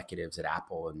key executives at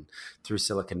Apple and through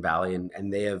Silicon Valley.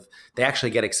 And they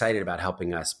actually get excited about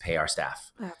helping us pay our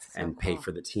staff and pay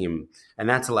for the team. And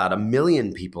that's allowed 1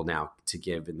 million people now to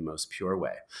give in the most pure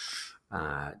way.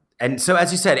 And so,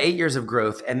 as you said, 8 years of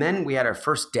growth. And then we had our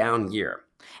first down year.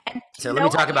 And So let me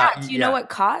talk about, do you know what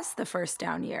caused the first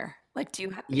down year? Like, do you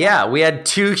have? Yeah, we had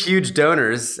two huge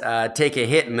donors take a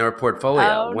hit in their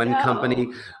portfolio. Oh,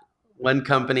 One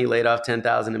company laid off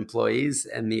 10,000 employees,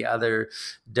 and the other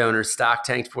donor stock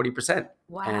tanked 40%.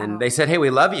 Wow. And they said, hey, we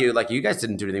love you. Like, you guys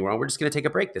didn't do anything wrong. We're just going to take a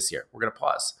break this year. We're going to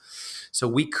pause. So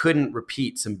we couldn't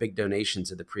repeat some big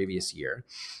donations of the previous year.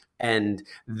 And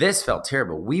this felt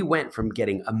terrible. We went from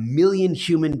getting 1 million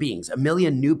human beings, 1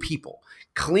 million new people,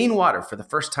 clean water for the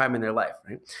first time in their life.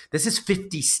 Right? This is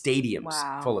 50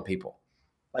 stadiums full of people,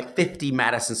 like 50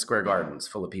 Madison Square Gardens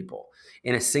full of people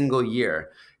in a single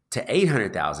year, to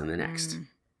 800,000 the next.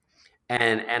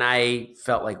 And I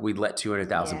felt like we'd let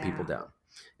 200,000 people down.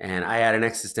 And I had an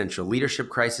existential leadership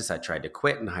crisis. I tried to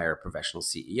quit and hire a professional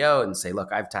CEO and say,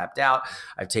 look, I've tapped out.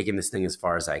 I've taken this thing as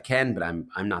far as I can, but I'm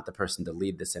not the person to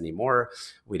lead this anymore.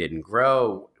 We didn't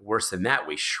grow. Worse than that,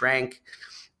 we shrank.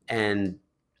 And,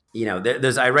 you know,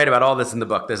 I write about all this in the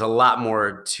book. There's a lot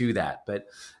more to that. But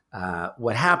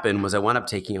what happened was I wound up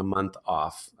taking a month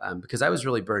off because I was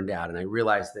really burned out. And I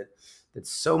realized that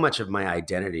so much of my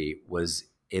identity was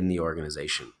in the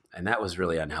organization. And that was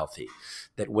really unhealthy.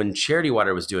 That when Charity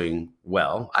Water was doing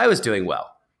well, I was doing well.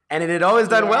 And it had always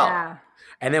done well.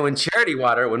 And then when Charity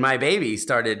Water, when my baby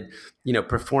started, you know,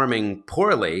 performing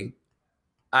poorly,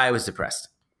 I was depressed.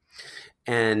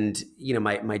 And, you know,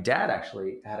 my dad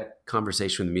actually had a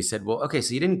conversation with me. He said, well, okay,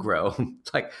 so you didn't grow.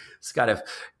 Like, Scott,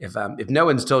 if no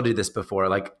one's told you this before,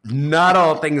 like, not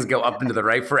all things go up and to the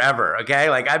right forever,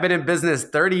 okay? Like, I've been in business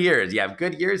 30 years. You have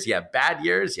good years, you have bad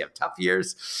years, you have tough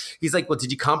years. He's like, well,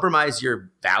 did you compromise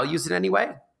your values in any way?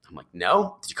 I'm like,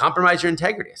 no. Did you compromise your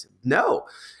integrity? I said, no.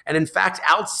 And in fact,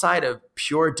 outside of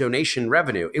pure donation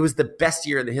revenue, it was the best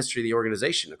year in the history of the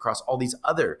organization across all these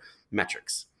other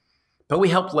metrics. But we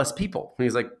helped less people. And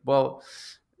he's like, well,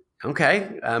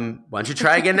 okay, why don't you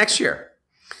try again next year?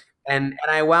 And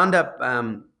I wound up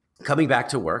coming back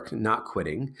to work, not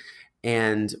quitting.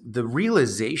 And the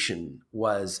realization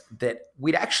was that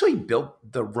we'd actually built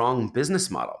the wrong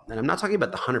business model. And I'm not talking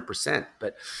about the 100%,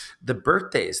 but the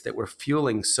birthdays that were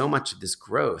fueling so much of this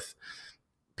growth,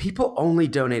 people only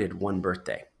donated one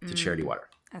birthday to Charity Water.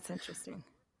 That's interesting.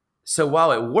 So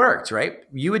while it worked, right,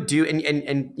 you would do,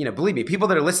 and you know, believe me, people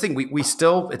that are listening, we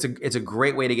still, it's a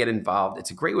great way to get involved. It's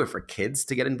a great way for kids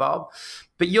to get involved.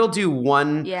 But you'll do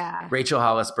one Rachel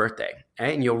Hollis birthday,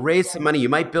 right? And you'll raise some money. You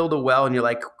might build a well, and you're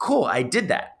like, cool, I did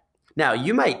that. Now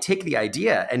you might take the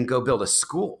idea and go build a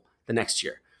school the next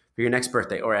year for your next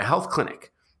birthday, or a health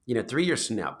clinic, you know, 3 years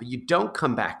from now. But you don't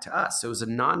come back to us. So it was a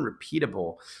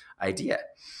non-repeatable idea,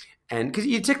 and because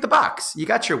you tick the box, you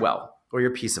got your well, or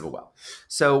your piece of a well.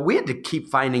 So we had to keep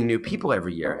finding new people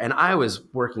every year. And I was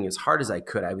working as hard as I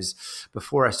could.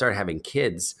 Before I started having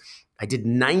kids, I did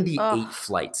 98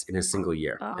 flights in a single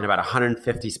year and about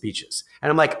 150 speeches. And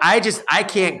I'm like, I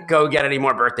can't go get any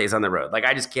more birthdays on the road. Like,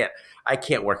 I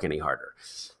can't work any harder.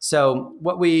 So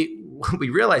what we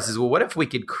realized is, well, what if we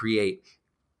could create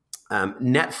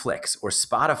Netflix or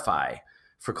Spotify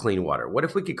for clean water? What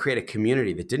if we could create a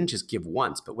community that didn't just give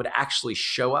once, but would actually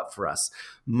show up for us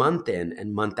month in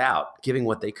and month out, giving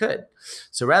what they could?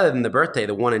 So rather than the birthday,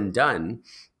 the one and done,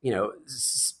 you know,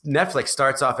 Netflix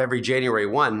starts off every January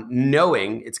 1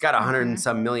 knowing it's got 100 and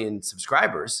some million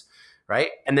subscribers, right?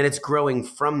 And then it's growing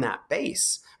from that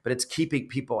base, but it's keeping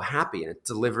people happy and it's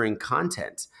delivering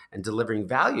content and delivering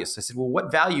value. So I said, well,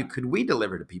 what value could we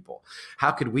deliver to people?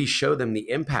 How could we show them the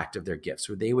impact of their gifts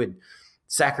where they would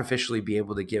sacrificially be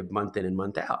able to give month in and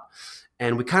month out?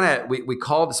 And we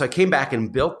called, so I came back and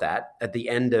built that at the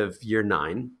end of year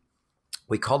 9.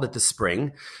 We called it the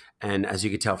Spring. And as you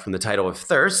could tell from the title of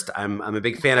Thirst, I'm a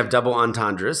big fan of double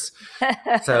entendres.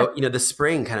 So, you know, the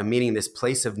spring kind of meaning this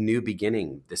place of new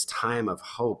beginning, this time of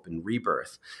hope and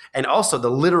rebirth. And also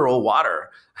the literal water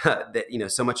that, you know,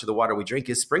 so much of the water we drink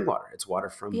is spring water. It's water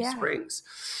from springs.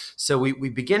 So we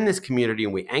begin this community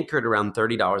and we anchor it around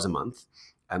 $30 a month.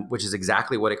 Which is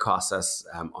exactly what it costs us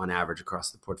on average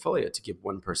across the portfolio to give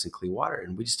one person clean water.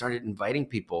 And we just started inviting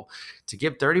people to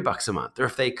give $30 a month, or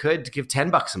if they could, to give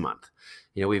 $10 a month.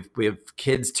 You know, we have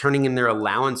kids turning in their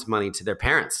allowance money to their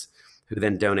parents who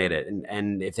then donate it.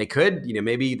 And if they could, you know,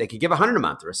 maybe they could give $100 a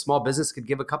month, or a small business could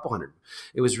give a couple hundred.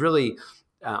 It was really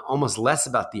almost less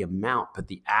about the amount, but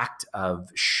the act of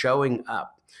showing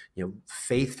up, you know,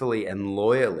 faithfully and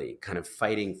loyally, kind of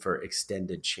fighting for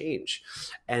extended change.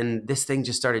 And this thing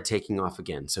just started taking off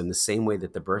again. So in the same way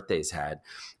that the birthdays had,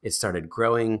 it started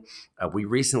growing. We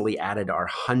recently added our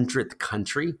 100th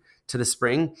country to the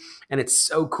Spring. And it's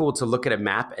so cool to look at a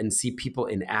map and see people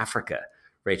in Africa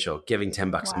Rachel, giving $10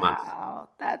 a month. Wow,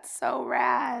 that's so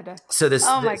rad. So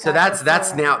Oh my so God, that's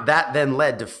so now rad. that then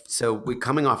led to, so we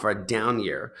coming off our down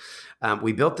year,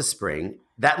 we built the spring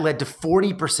that led to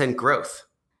 40% growth.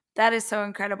 That is so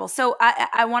incredible. So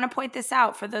I want to point this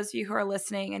out for those of you who are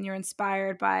listening and you're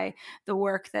inspired by the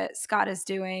work that Scott is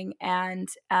doing and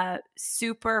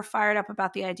super fired up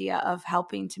about the idea of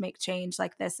helping to make change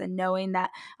like this and knowing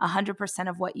that 100%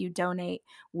 of what you donate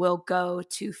will go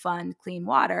to fund clean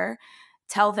water.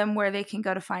 Tell them where they can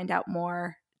go to find out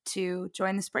more to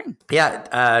join the spring. Yeah,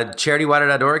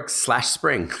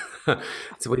 charitywater.org/spring.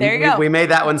 So There you go. We made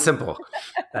that one simple.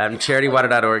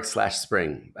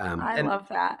 Charitywater.org/spring. I love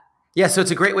that. Yeah, so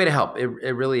it's a great way to help. It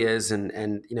really is.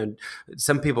 And you know,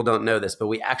 some people don't know this, but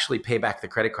we actually pay back the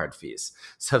credit card fees.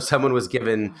 So if someone was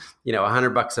given, you know,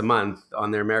 $100 a month on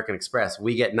their American Express,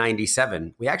 we get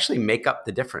 97. We actually make up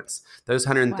the difference. Those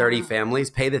 130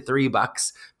 families pay the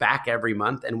 $3 back every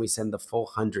month, and we send the full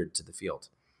 100 to the field.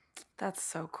 That's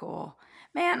so cool.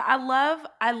 Man, I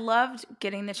loved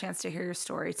getting the chance to hear your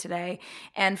story today.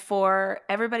 And for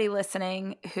everybody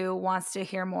listening who wants to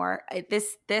hear more,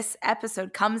 this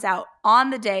episode comes out on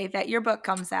the day that your book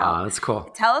comes out. Oh, that's cool.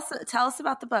 Tell us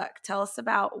about the book. Tell us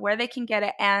about where they can get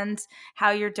it and how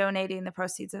you're donating the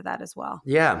proceeds of that as well.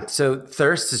 Yeah. So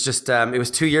Thirst is just, it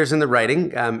was 2 years in the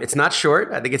writing. It's not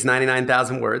short. I think it's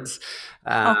 99,000 words.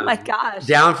 Oh my gosh.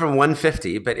 Down from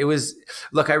 150. But it was,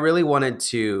 look, I really wanted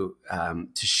to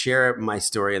share my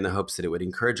story in the hopes that it would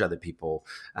encourage other people.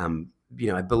 You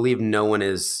know, I believe no one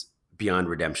is beyond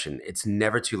redemption. It's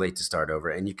never too late to start over.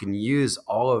 And you can use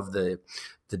all of the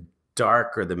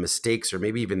dark or the mistakes or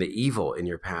maybe even the evil in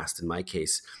your past, in my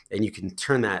case, and you can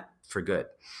turn that for good.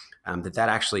 That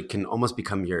actually can almost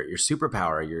become your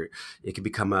superpower. It can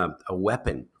become a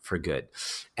weapon for good.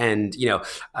 And, you know,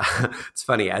 it's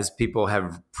funny, as people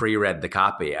have pre-read the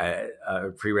copy,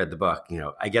 pre-read the book, you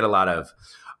know, I get a lot of,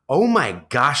 oh my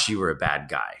gosh, you were a bad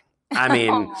guy. I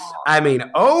mean,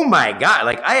 oh my God,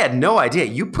 like I had no idea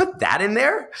you put that in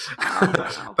there,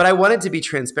 but I wanted to be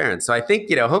transparent. So I think,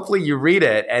 you know, hopefully you read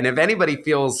it. And if anybody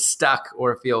feels stuck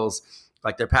or feels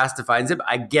like their past defines them,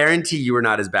 I guarantee you are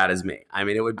not as bad as me. I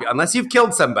mean, it would be, unless you've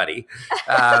killed somebody,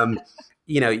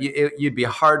 you know, you'd be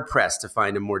hard pressed to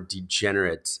find a more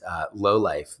degenerate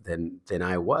lowlife than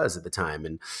I was at the time.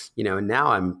 And, you know,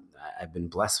 now I've been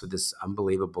blessed with this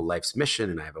unbelievable life's mission,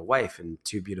 and I have a wife and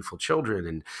 2 beautiful children.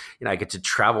 And, you know, I get to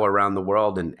travel around the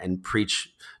world and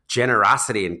preach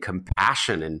generosity and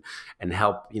compassion and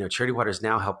help. You know, Charity Water is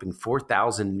now helping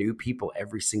 4,000 new people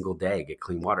every single day get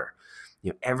clean water.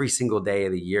 You know, every single day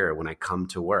of the year when I come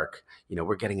to work, you know,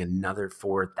 we're getting another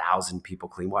 4,000 people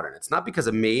clean water. And it's not because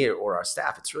of me or our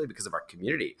staff. It's really because of our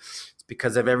community. It's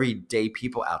because of everyday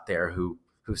people out there who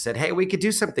said, hey, we could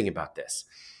do something about this.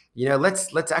 You know,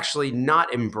 let's actually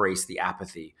not embrace the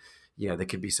apathy, you know, that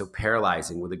could be so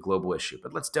paralyzing with a global issue.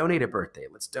 But let's donate a birthday.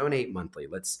 Let's donate monthly.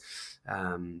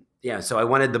 So I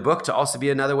wanted the book to also be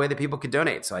another way that people could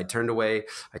donate. So I turned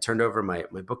over my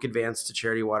book advance to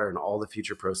Charity Water and all the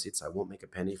future proceeds. I won't make a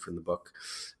penny from the book.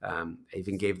 I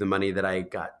even gave the money that I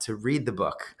got to read the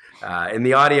book in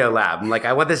the audio lab. I'm like,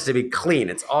 I want this to be clean.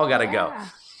 It's all got to go.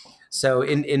 So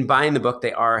in buying the book,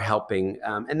 they are helping.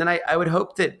 And then I would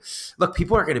hope that, look,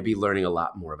 people are going to be learning a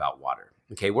lot more about water.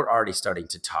 Okay, we're already starting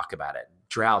to talk about it.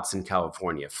 Droughts in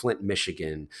California, Flint,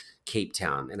 Michigan, Cape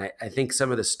Town. And I think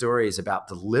some of the stories about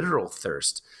the literal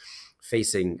thirst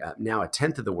facing now a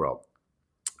tenth of the world,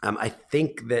 I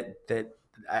think that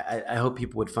I hope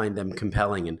people would find them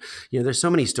compelling. And, you know, there's so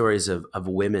many stories of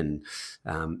women.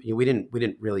 You know, we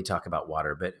didn't really talk about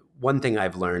water, but one thing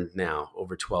I've learned now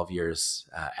over 12 years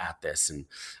at this, and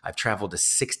I've traveled to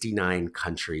 69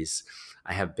 countries.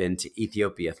 I have been to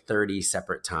Ethiopia 30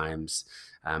 separate times.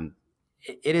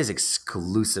 It is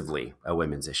exclusively a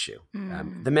women's issue.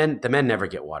 The men never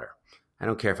get water. I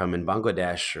don't care if I'm in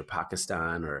Bangladesh or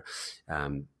Pakistan or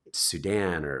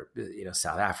Sudan or, you know,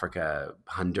 South Africa,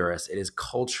 Honduras. It is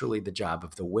culturally the job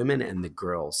of the women and the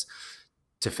girls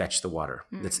to fetch the water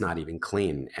that's not even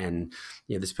clean. And,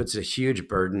 you know, this puts a huge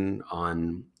burden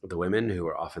on the women who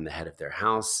are often the head of their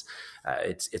house.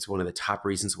 It's one of the top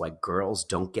reasons why girls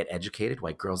don't get educated,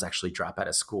 why girls actually drop out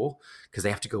of school, because they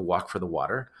have to go walk for the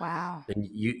water. Wow. And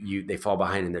they fall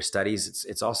behind in their studies.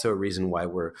 It's also a reason why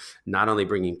we're not only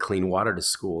bringing clean water to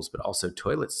schools, but also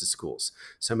toilets to schools.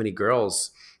 So many girls,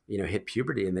 you know, hit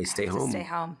puberty and they stay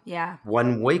home. Yeah.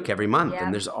 1 week every month. Yeah.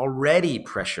 And there's already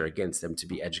pressure against them to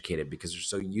be educated because they're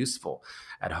so useful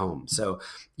at home. So,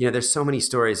 you know, there's so many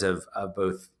stories of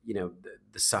both, you know,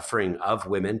 the suffering of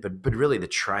women, but really the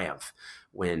triumph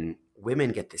when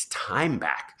women get this time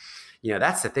back. You know,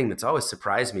 that's the thing that's always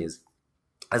surprised me is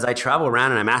as I travel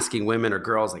around and I'm asking women or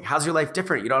girls, like, how's your life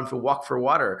different? You don't have to walk for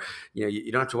water.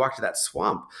 You don't have to walk to that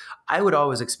swamp. I would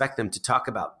always expect them to talk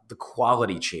about the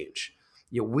quality change.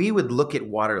 We would look at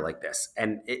water like this,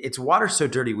 and it's water so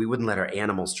dirty, we wouldn't let our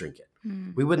animals drink it.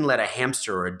 We wouldn't let a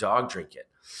hamster or a dog drink it.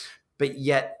 But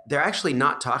yet they're actually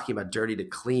not talking about dirty to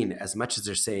clean as much as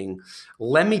they're saying,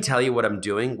 let me tell you what I'm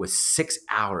doing with 6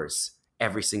 hours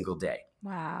every single day.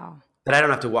 Wow. That I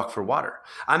don't have to walk for water.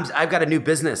 I've got a new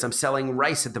business. I'm selling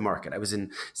rice at the market. I was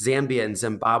in Zambia and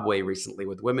Zimbabwe recently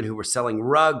with women who were selling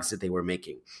rugs that they were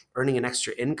making, earning an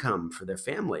extra income for their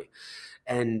family.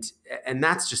 And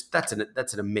that's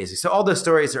an amazing. So all those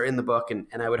stories are in the book, and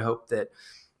I would hope that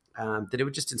it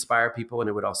would just inspire people, and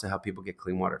it would also help people get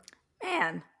clean water.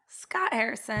 Man, Scott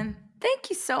Harrison,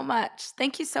 thank you so much.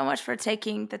 Thank you so much for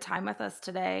taking the time with us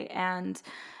today, and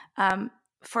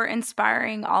for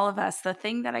inspiring all of us. The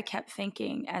thing that I kept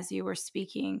thinking as you were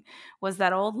speaking was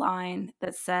that old line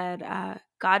that said,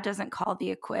 God doesn't call the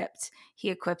equipped, he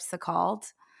equips the called.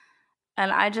 And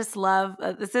I just love,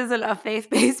 this isn't a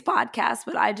faith-based podcast,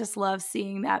 but I just love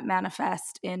seeing that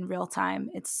manifest in real time.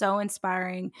 It's so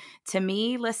inspiring to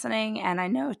me listening, and I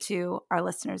know to our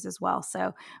listeners as well.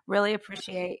 So really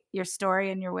appreciate your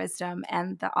story and your wisdom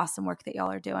and the awesome work that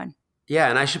y'all are doing. Yeah,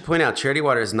 and I should point out, Charity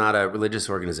Water is not a religious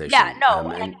organization. Yeah,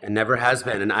 no, and never has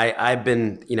been. And I've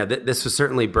been, this was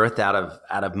certainly birthed out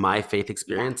of my faith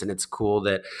experience, and it's cool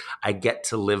that I get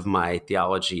to live my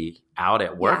theology out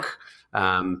at work.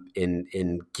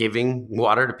 In giving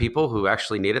water to people who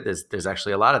actually need it. There's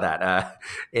actually a lot of that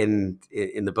in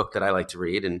the book that I like to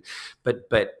read. But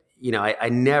I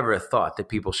never thought that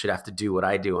people should have to do what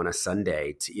I do on a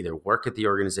Sunday to either work at the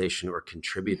organization or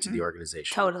contribute to the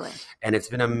organization. Totally. And it's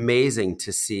been amazing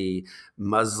to see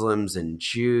Muslims and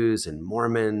Jews and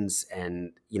Mormons,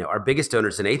 and our biggest donor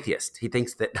is an atheist. He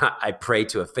thinks that I pray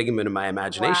to a figment of my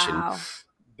imagination. Wow.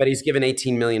 But he's given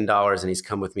 $18 million, and he's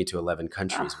come with me to 11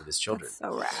 countries with his children.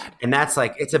 That's so rad. And that's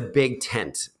it's a big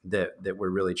tent that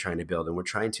we're really trying to build. And we're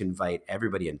trying to invite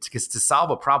everybody in, because to solve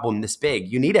a problem this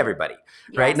big, you need everybody,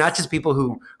 right? Not just people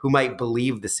who might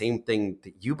believe the same thing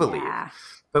that you believe. Yeah.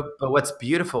 But what's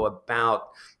beautiful about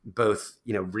both,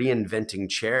 reinventing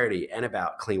charity and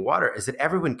about clean water is that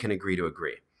everyone can agree to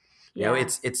agree.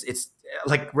 It's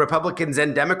like Republicans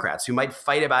and Democrats who might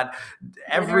fight about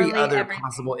every other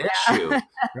possible issue,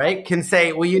 right? Can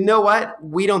say, well, you know what?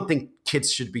 We don't think kids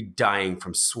should be dying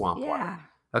from swamp water.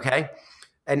 Okay.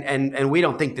 And we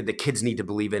don't think that the kids need to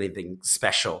believe anything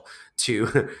special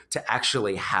to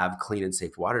actually have clean and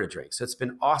safe water to drink. So it's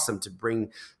been awesome to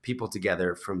bring people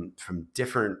together from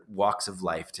different walks of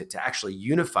life to actually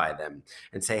unify them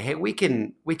and say, hey, we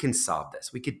can solve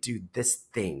this. We could do this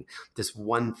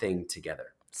one thing together.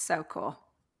 So cool.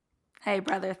 Hey,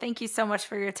 brother, thank you so much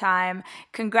for your time.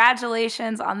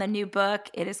 Congratulations on the new book.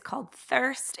 It is called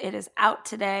Thirst. It is out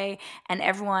today, and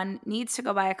everyone needs to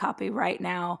go buy a copy right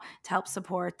now to help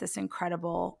support this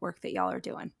incredible work that y'all are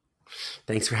doing.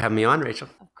 Thanks for having me on, Rachel.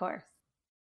 Of course.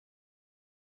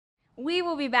 We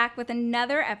will be back with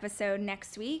another episode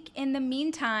next week. In the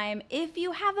meantime, if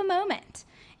you have a moment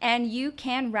and you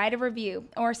can write a review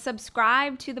or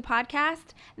subscribe to the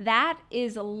podcast, that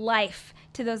is life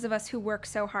to those of us who work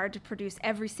so hard to produce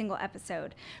every single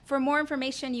episode. For more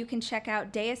information, you can check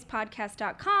out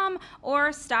daispodcast.com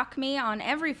or stalk me on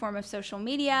every form of social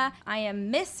media. I am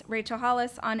Miss Rachel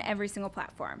Hollis on every single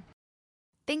platform.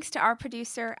 Thanks to our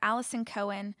producer, Allison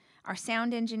Cohen, our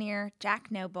sound engineer,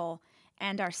 Jack Noble,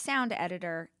 and our sound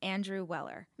editor, Andrew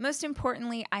Weller. Most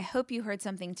importantly, I hope you heard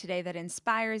something today that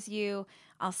inspires you.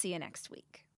 I'll see you next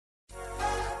week.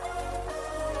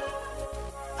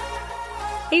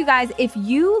 Hey, you guys, if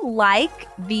you like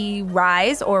the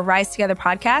Rise or Rise Together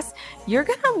podcast, you're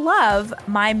going to love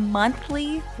my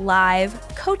monthly live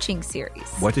coaching series.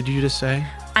 What did you just say?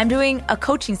 I'm doing a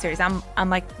coaching series. I'm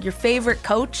like your favorite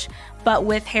coach, but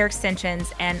with hair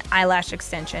extensions and eyelash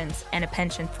extensions and a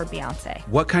penchant for Beyonce.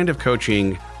 What kind of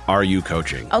coaching are you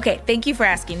coaching? Okay, thank you for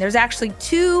asking. There's actually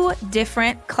 2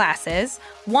 different classes.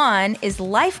 One is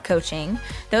life coaching.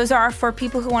 Those are for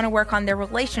people who want to work on their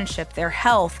relationship, their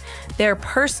health, their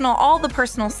personal, all the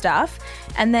personal stuff.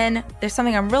 And then there's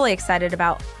something I'm really excited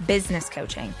about, business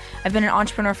coaching. I've been an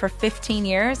entrepreneur for 15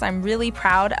 years. I'm really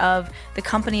proud of the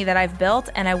company that I've built,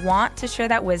 and I want to share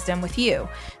that wisdom with you.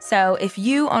 So if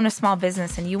you own a small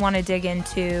business and you want to dig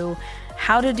into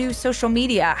how to do social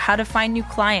media, how to find new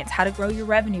clients, how to grow your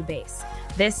revenue base,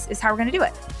 this is how we're going to do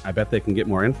it. I bet they can get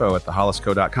more info at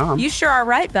thehollisco.com. You sure are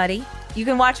right, buddy. You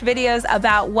can watch videos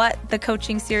about what the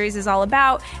coaching series is all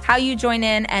about, how you join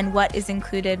in, and what is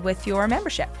included with your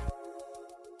membership.